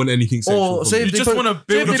 but you don't want anything sexual. Or from say them. if You they just put, want to say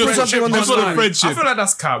build if they a put friendship something on their Just want a story. friendship. I feel like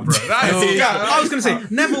that's cap, bro. That is cap. I was gonna say,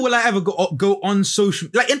 never will I ever go on social,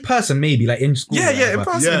 like in person, maybe like in school. Yeah, or yeah, in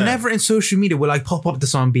whatever. person. Yeah. Never in social media will I pop up to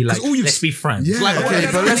someone and be like, let's be friends. Yeah. Like, Okay,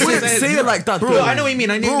 but let's Say it like that, bro, though. I know what you mean.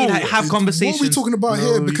 I know what you mean. Like, have conversations. What are we talking about No,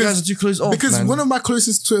 here? you Because guys are too close off, because man. one of my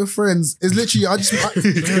closest Twitter friends is literally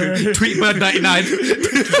Tweetbird 99.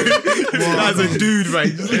 That's a dude, right?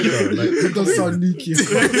 It does sound neaky.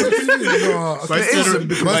 No, okay. My But it's Twitter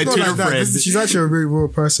not like that. friend. She's actually a very real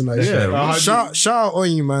person. Like, shout out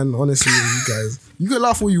Oyi, man. Honestly, you guys, you can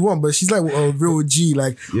laugh what you want, but she's like a real G,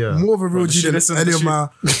 like more of a real G she than listens any to of my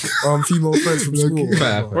female friends from school.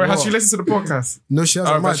 Wait, has she listened to the podcast? No, she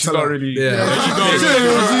hasn't. Oh, but she's not really. Take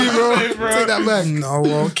that back. No,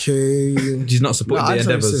 okay. She's not supporting I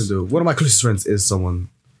the understand what you're saying, endeavors. though. One of my closest friends is someone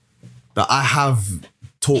that I have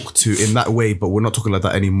talk to in that way, but we're not talking like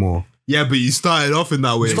that anymore. Yeah, but you started off in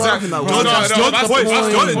that way. Exactly.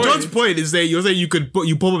 John's point is that you're saying you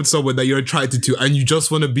pop up to someone that you're attracted to and you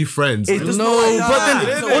just want to be friends. But then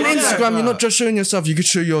on Instagram, you're not just showing yourself. You could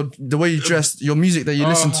show the way you dress, your music that you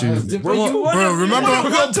listen to. Bro, remember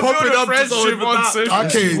popping up to someone on social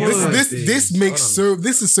okay,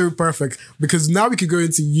 this is so perfect because now we could go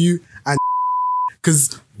into you and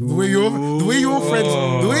because the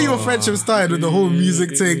way your friendship started with the whole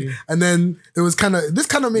music thing, and then it was kind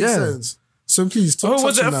of makes sense. So please,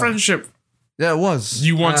 was it a friendship? Yeah, it was.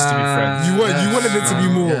 You wanted to be friends. You wanted it to be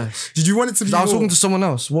more. Yes. Did you want it to be? I was more? talking to someone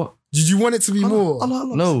else. What? Did you want it to be more?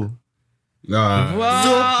 No.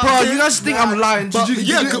 Nah. Bro, you guys think I'm lying? No. But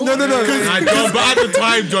at the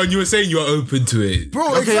time, John, you were saying you were open to it. Bro,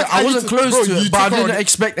 Okay, exactly. I wasn't close to it, but I didn't expect.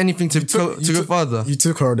 expect anything to go further. You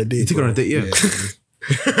took her on a date. You took her on a date, yeah.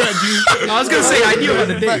 I was gonna say I knew about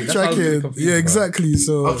the date. Backtracking. Yeah, exactly.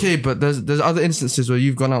 So Okay, but there's other instances where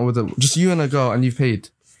you've gone out with just you and a girl and you've paid.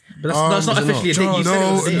 But that's not officially a date. You said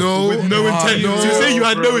it was a date. With no intention. no. So you say you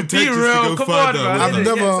had no intention to go come on, further. man. I've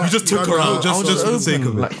never. You just took her out I was just for the sake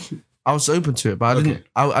of it. I was open to it, but I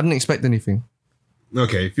didn't expect anything.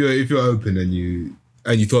 Okay, if you're open and you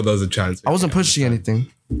thought there was a chance. I wasn't pushing anything.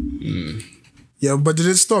 Yeah, but did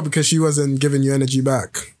it stop because she wasn't giving you energy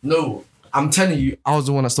back? No, I'm telling you, I was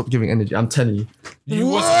the one that stopped giving energy. I'm telling you.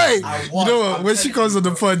 Why? You know what? When she comes on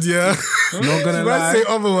the pod, yeah, Not gonna she might lie. say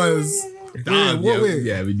otherwise. Damn, What way?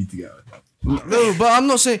 yeah, we need to get out. No, but I'm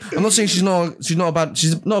not saying she's not a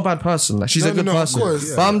bad person. Like she's a good of person. course,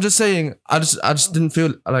 yeah. But I'm just saying I just didn't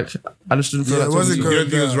feel like Yeah, it wasn't You good. don't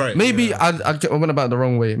think it was right? Maybe I went about it the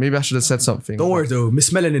wrong way. Maybe I should have said something. Don't worry though, Miss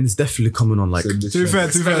Melanin is definitely coming on like. To be fair,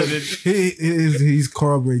 he's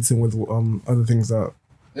corroborating with other things that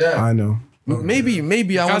I know.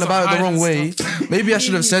 Maybe I went about it the wrong way. Maybe I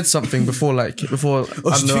should have said something before. Oh, I so don't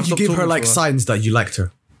know, you I stopped gave her talking like to signs that you liked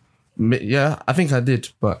her. Yeah, I think I did,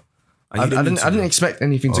 but I didn't expect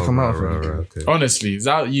anything to come out of it. Okay. Honestly, is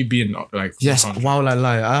that you being like? Yes, why would I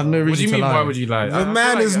lie? I have no reason What do you to mean? lie. Why would you lie? The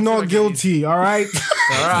man is not guilty, all right?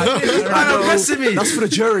 That's for the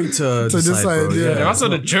jury to decide, bro. yeah. That's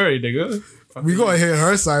on the jury, nigga. We gotta hear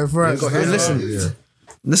her side first. Hey, listen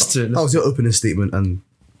to it. That was your opening statement, and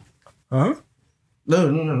Huh? No,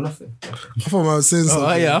 nothing. I thought I was saying something.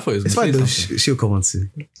 Oh yeah, I thought it was. it's fine though. She'll come on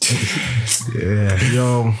soon. Yeah.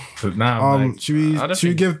 Yo, But now, should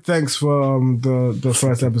we give thanks for the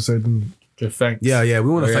first episode? thanks. Yeah. We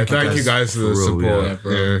want to Thank you guys for the real, support. yeah.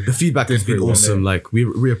 Yeah. The feedback has been awesome. Like we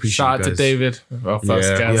appreciate. Shout out you to guys. David, our first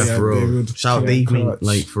Yeah. guest. Yeah, for real. David. Shout out Yeah, Dave, mate. clutch.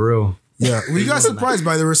 Like for real. Yeah, were you guys surprised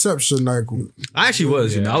by the reception? Like, I actually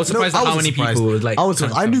was. You know, I was surprised at how many people was like.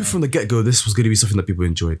 I knew from the get go this was going to be something that people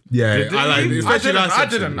enjoyed. Yeah, I like it. Especially last I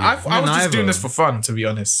episode. didn't. I was just doing this for fun, to be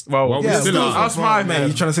honest. Well, Yeah, still, still that's my Man,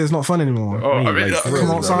 you trying to say it's not fun anymore? Oh, I mean,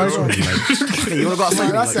 Come outside. You want to go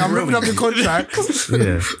outside? that's it. I'm ripping up the contract.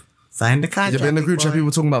 Yeah. Sign the Yeah, contract. but in the group chat,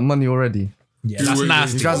 people talking about money already. Yeah, that's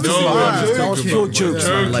nasty. You guys No, talking about money. That was pure jokes,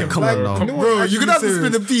 man. Like, come on now. Bro, you're gonna have to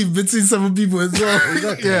split the beef between 7 people as well.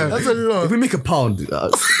 Yeah, that's a lot. If we make a pound,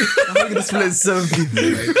 I'm going to split 7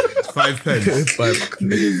 people. 5 pence. I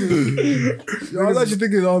was actually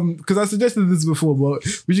thinking, because I suggested this before, but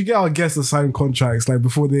we should get our guests to sign contracts like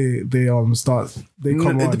before they start. They come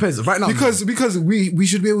on. It depends. Right now, Because we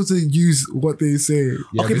should be able to use what they say.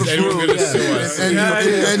 okay, but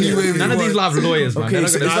Anyway, None of these have lawyers, man. Okay, They're not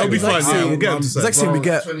so gonna- That'll be fun. Yeah, we'll get them to it's like saying we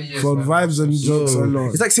get From vibes and jokes a lot.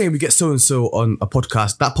 it's like saying we get so and so on a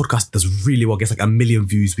podcast. That podcast does really well, gets like 1 million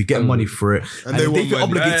views. We get money for it, and they they want feel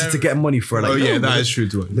money. obligated to get money for it. Like, Oh yeah, no, that is true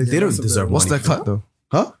too. They don't deserve What's money. their cut though?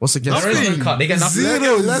 Huh? What's the guess? There is no cut. They get nothing.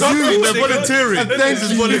 Zero. That's Nothing, they're volunteering. This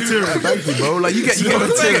is volunteering. Thank you, bro. Like you get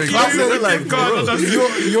volunteering.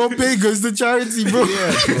 your pay goes to charity, bro.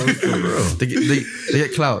 They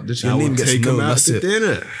get clout. Your name gets Take them known. out That's to it.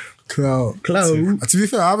 dinner. Clout. To be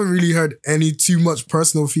fair, I haven't really heard any too much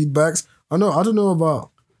personal feedbacks. I don't know about.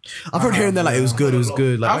 I've heard here and there like it was good. It was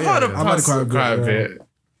good. Like I've heard I've had quite a bit.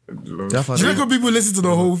 Yeah, Do you reckon people listen to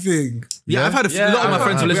the whole thing? Yeah, I've had a lot of my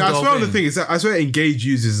friends who listen to I the swear whole thing. The thing is, I swear engaged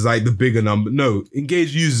users is like the bigger number. No,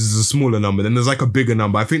 engaged users is a smaller number. Then there's like a bigger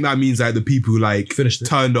number. I think that means like the people who like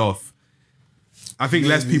turned off. I think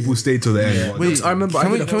less people stay till the end. Wait, I remember.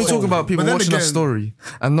 Can we talk about people But then watching our again- story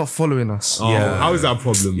and not following us? Oh, how is that a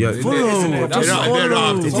problem? Yeah, They don't have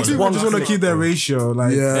to. People just want to keep their ratio.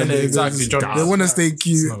 Like, Yeah, Exactly. they want to stay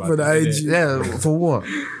cute for the IG. Yeah, for what?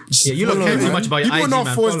 Yeah, you don't care too much about your People IG, not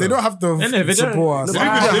man. forced. They Follow. don't have to they don't. support us. They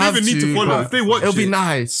don't even need to follow. but If they watch it'll be it.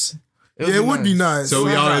 nice. It would be nice. So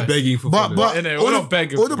we are begging for But we're not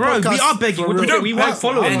begging. all the Bro, we podcasts- are begging. What do we do? We want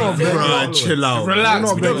following. Bro, chill out.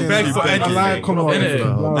 Relax. We don't begging. beg for anything. Like, come on.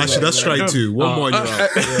 Innit? Actually, that's strike two. One more. You're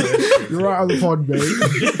out. You're right on the pod, babe.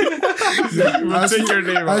 We'll take your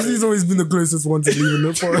name. Ashley's always been the closest one to leaving the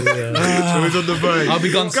pod. So he's on the verge. I'll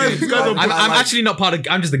be gone soon. Guys on- I'm actually not part of.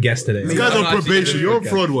 I'm just a guest today. This guy's on probation. You're on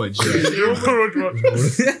fraud watch.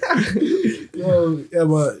 Yeah,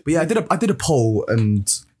 but But yeah, I did a poll and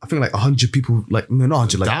I think like 100 people, like no, not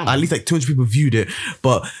 100, like Damn. at least like 200 people viewed it.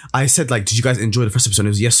 But I said like, did you guys enjoy the first episode? And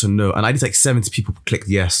it was yes or no, and I did like 70 people clicked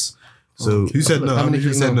yes. So Who said no? How many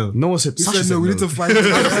people said no? no one said. He Sasha said no, we need to find out.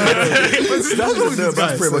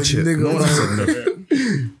 That's pretty much it. No one said no.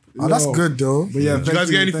 Oh, that's good though. But yeah, Do you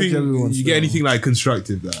guys get anything? You get anything like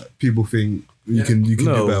constructive that people think you can do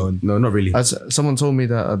better on? No, not really. Someone told me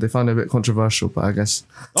that they found it a bit controversial, but I guess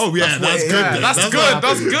Oh yeah, that's good. That's good.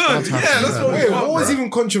 That's good. Yeah, that's what. Wait, what was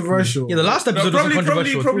even controversial? Yeah, the last episode was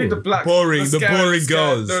controversial. Probably too. the black, Boring, the scared- boring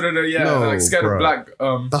scared- girls. No, yeah, No, like scared bro. of black.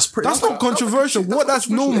 That's not controversial. What? That's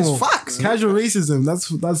normal. It's facts. Casual racism.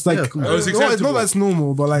 That's like. It's no, it's acceptable. not that's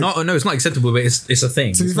normal, but like. No, it's not acceptable, but it's a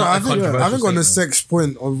thing. To be It's fair, not I a think controversial on the statement. sex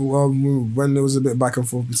point of when there was a bit back and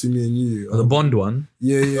forth between me and you. The Bond one.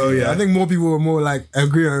 Yeah. I think more people were more like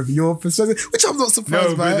agreeing with your perspective, which I'm not surprised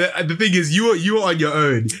No, by. but the thing is, you were on your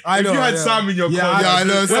own. I know, If you had yeah. Sam in your corner, I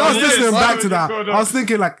know. When I was listening back to that, Hold on. I was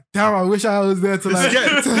thinking like, damn, I wish I was there to like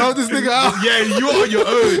Yeah. to help this nigga out. Yeah, you're on your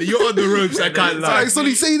own. You're on the ropes. I can't lie. Like,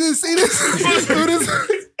 Sonny, say this, do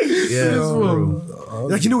this. Yeah, bro.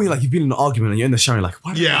 Like, you know when like you've been in an argument and you're in the shower, you're like,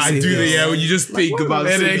 why did Yeah, I say do this? that. Yeah, when you just think about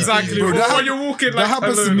Yeah, certain exactly. things. Bro, When you're walking, like That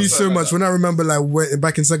happens to alone me or so something much when I remember like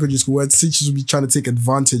back in secondary school where teachers would be trying to take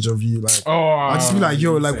advantage of you. Like, Oh, I just be like,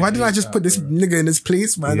 yo, like, why didn't I just put this nigga in his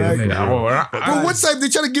place, man? Like, but one time they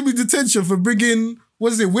tried to give me detention for bringing,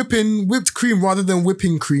 whipped cream rather than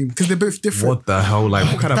whipping cream because they're both different. What the hell? Like,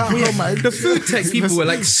 what kind of Oh my, The food tech people were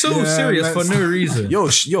like so Yeah, serious for let's- no reason. yo,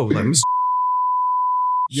 like, Mr.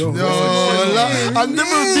 Yo, I'm never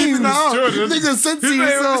beeping that out. Nigga, censor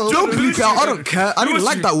yourself. Don't bleep it out. I don't care. I didn't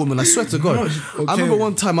like that woman. I swear to God. I remember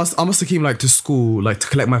one time I must have came like to school like to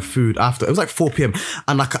collect my food after. It was like 4 p.m.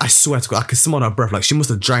 and like I swear to God, I could smell her breath. Like she must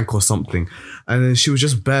have drank or something. And then she was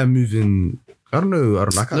just bare moving. I don't know. I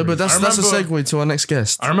can't no, but that's a remember- segue to our next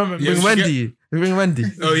guest. I remember. Bring Wendy. Bring Wendy.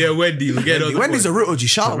 Oh yeah, Wendy. We get on the Wendy's a point. real OG.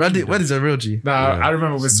 Shout out. Wendy's a real G. Nah, I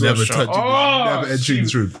remember with Never Swisher. touching never entering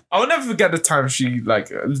through. I'll never forget the time she like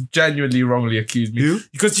genuinely wrongly accused me.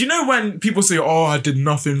 Because you know when people say, "Oh, I did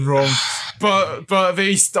nothing wrong," but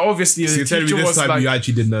they obviously So the you're telling me teacher this was time like, you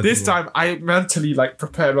actually did nothing. this time I mentally like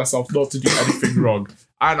prepared myself not to do anything wrong,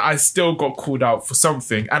 and I still got called out for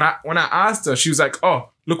something. And when I asked her, she was like, "Oh,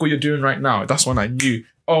 look what you're doing right now." That's when I knew.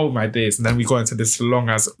 Oh my days! And then we got into this long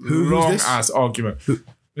ass argument.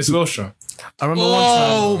 Miss Wilshire. I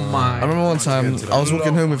remember one time I was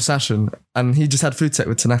walking home with Sashin and he just had food tech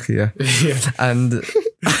with Tanaka, yeah. And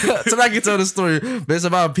Tanaka told a story, but it's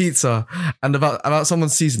about a pizza and about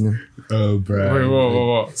someone's seasoning. Oh, bro. Wait,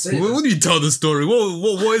 whoa. What do you tell the story?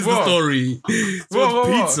 What is the story? Whoa.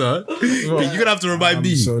 Pizza. You're gonna have to remind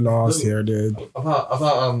me. So lost here, dude.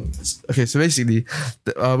 Okay, so basically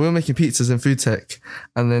we were making pizzas in food tech,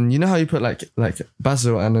 and then you know how you put like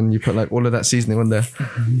basil and then you put like all of that seasoning on there.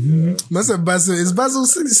 That's a basil. It's basil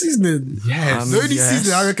seasoning. Yes. The only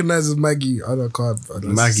seasoning I recognize is Maggie. I don't can't.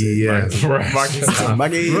 Maggie, yeah.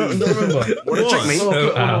 Maggie. Don't remember. Wanna check me?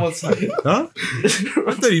 Huh?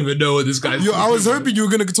 I don't even know what this guy's. Yo, I was hoping you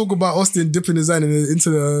were gonna talk about Austin dipping his hand into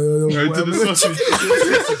the sausage.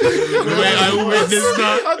 Wait, I witnessed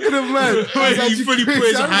that. I could have man. Wait, he fully put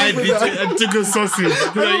his hand into and took a sausage.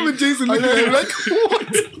 I remember Jason looking at him like,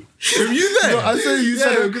 what? Were you there? No, I said you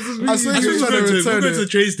said it because I saw you trying to We're return going to the it.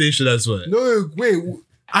 train station, that's why. No, wait.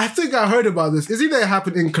 I think I heard about this. Is either it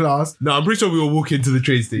happened in class? No, I'm pretty sure we were walking to the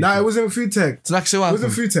train station. Nah, it was in food tech. Tanaka, say what It was in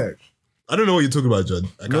happened? food tech. I don't know what you're talking about, John.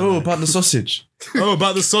 I can't No, lie. about the sausage. Oh,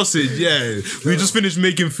 about the sausage, yeah. We just finished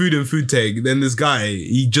making food in food tech. Then this guy,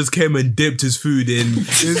 he just came and dipped his food in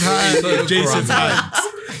His hand. in Jason's hand.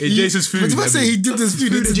 In Jason's food. But if I say he dipped his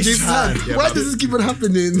food into Jason's hand, Yeah, why but- does this keep on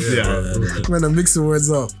happening? Yeah. Man, I'm mixing words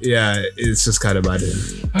up. Yeah, it's just kind of bad.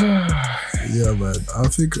 Yeah, man. I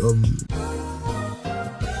think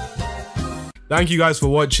Thank you guys for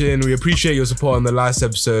watching. We appreciate your support on the last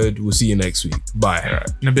episode. We'll see you next week. Bye.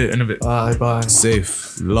 In a bit. Bye.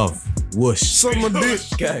 Safe. Love. Whoosh. suck my dick.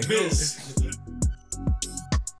 Gang.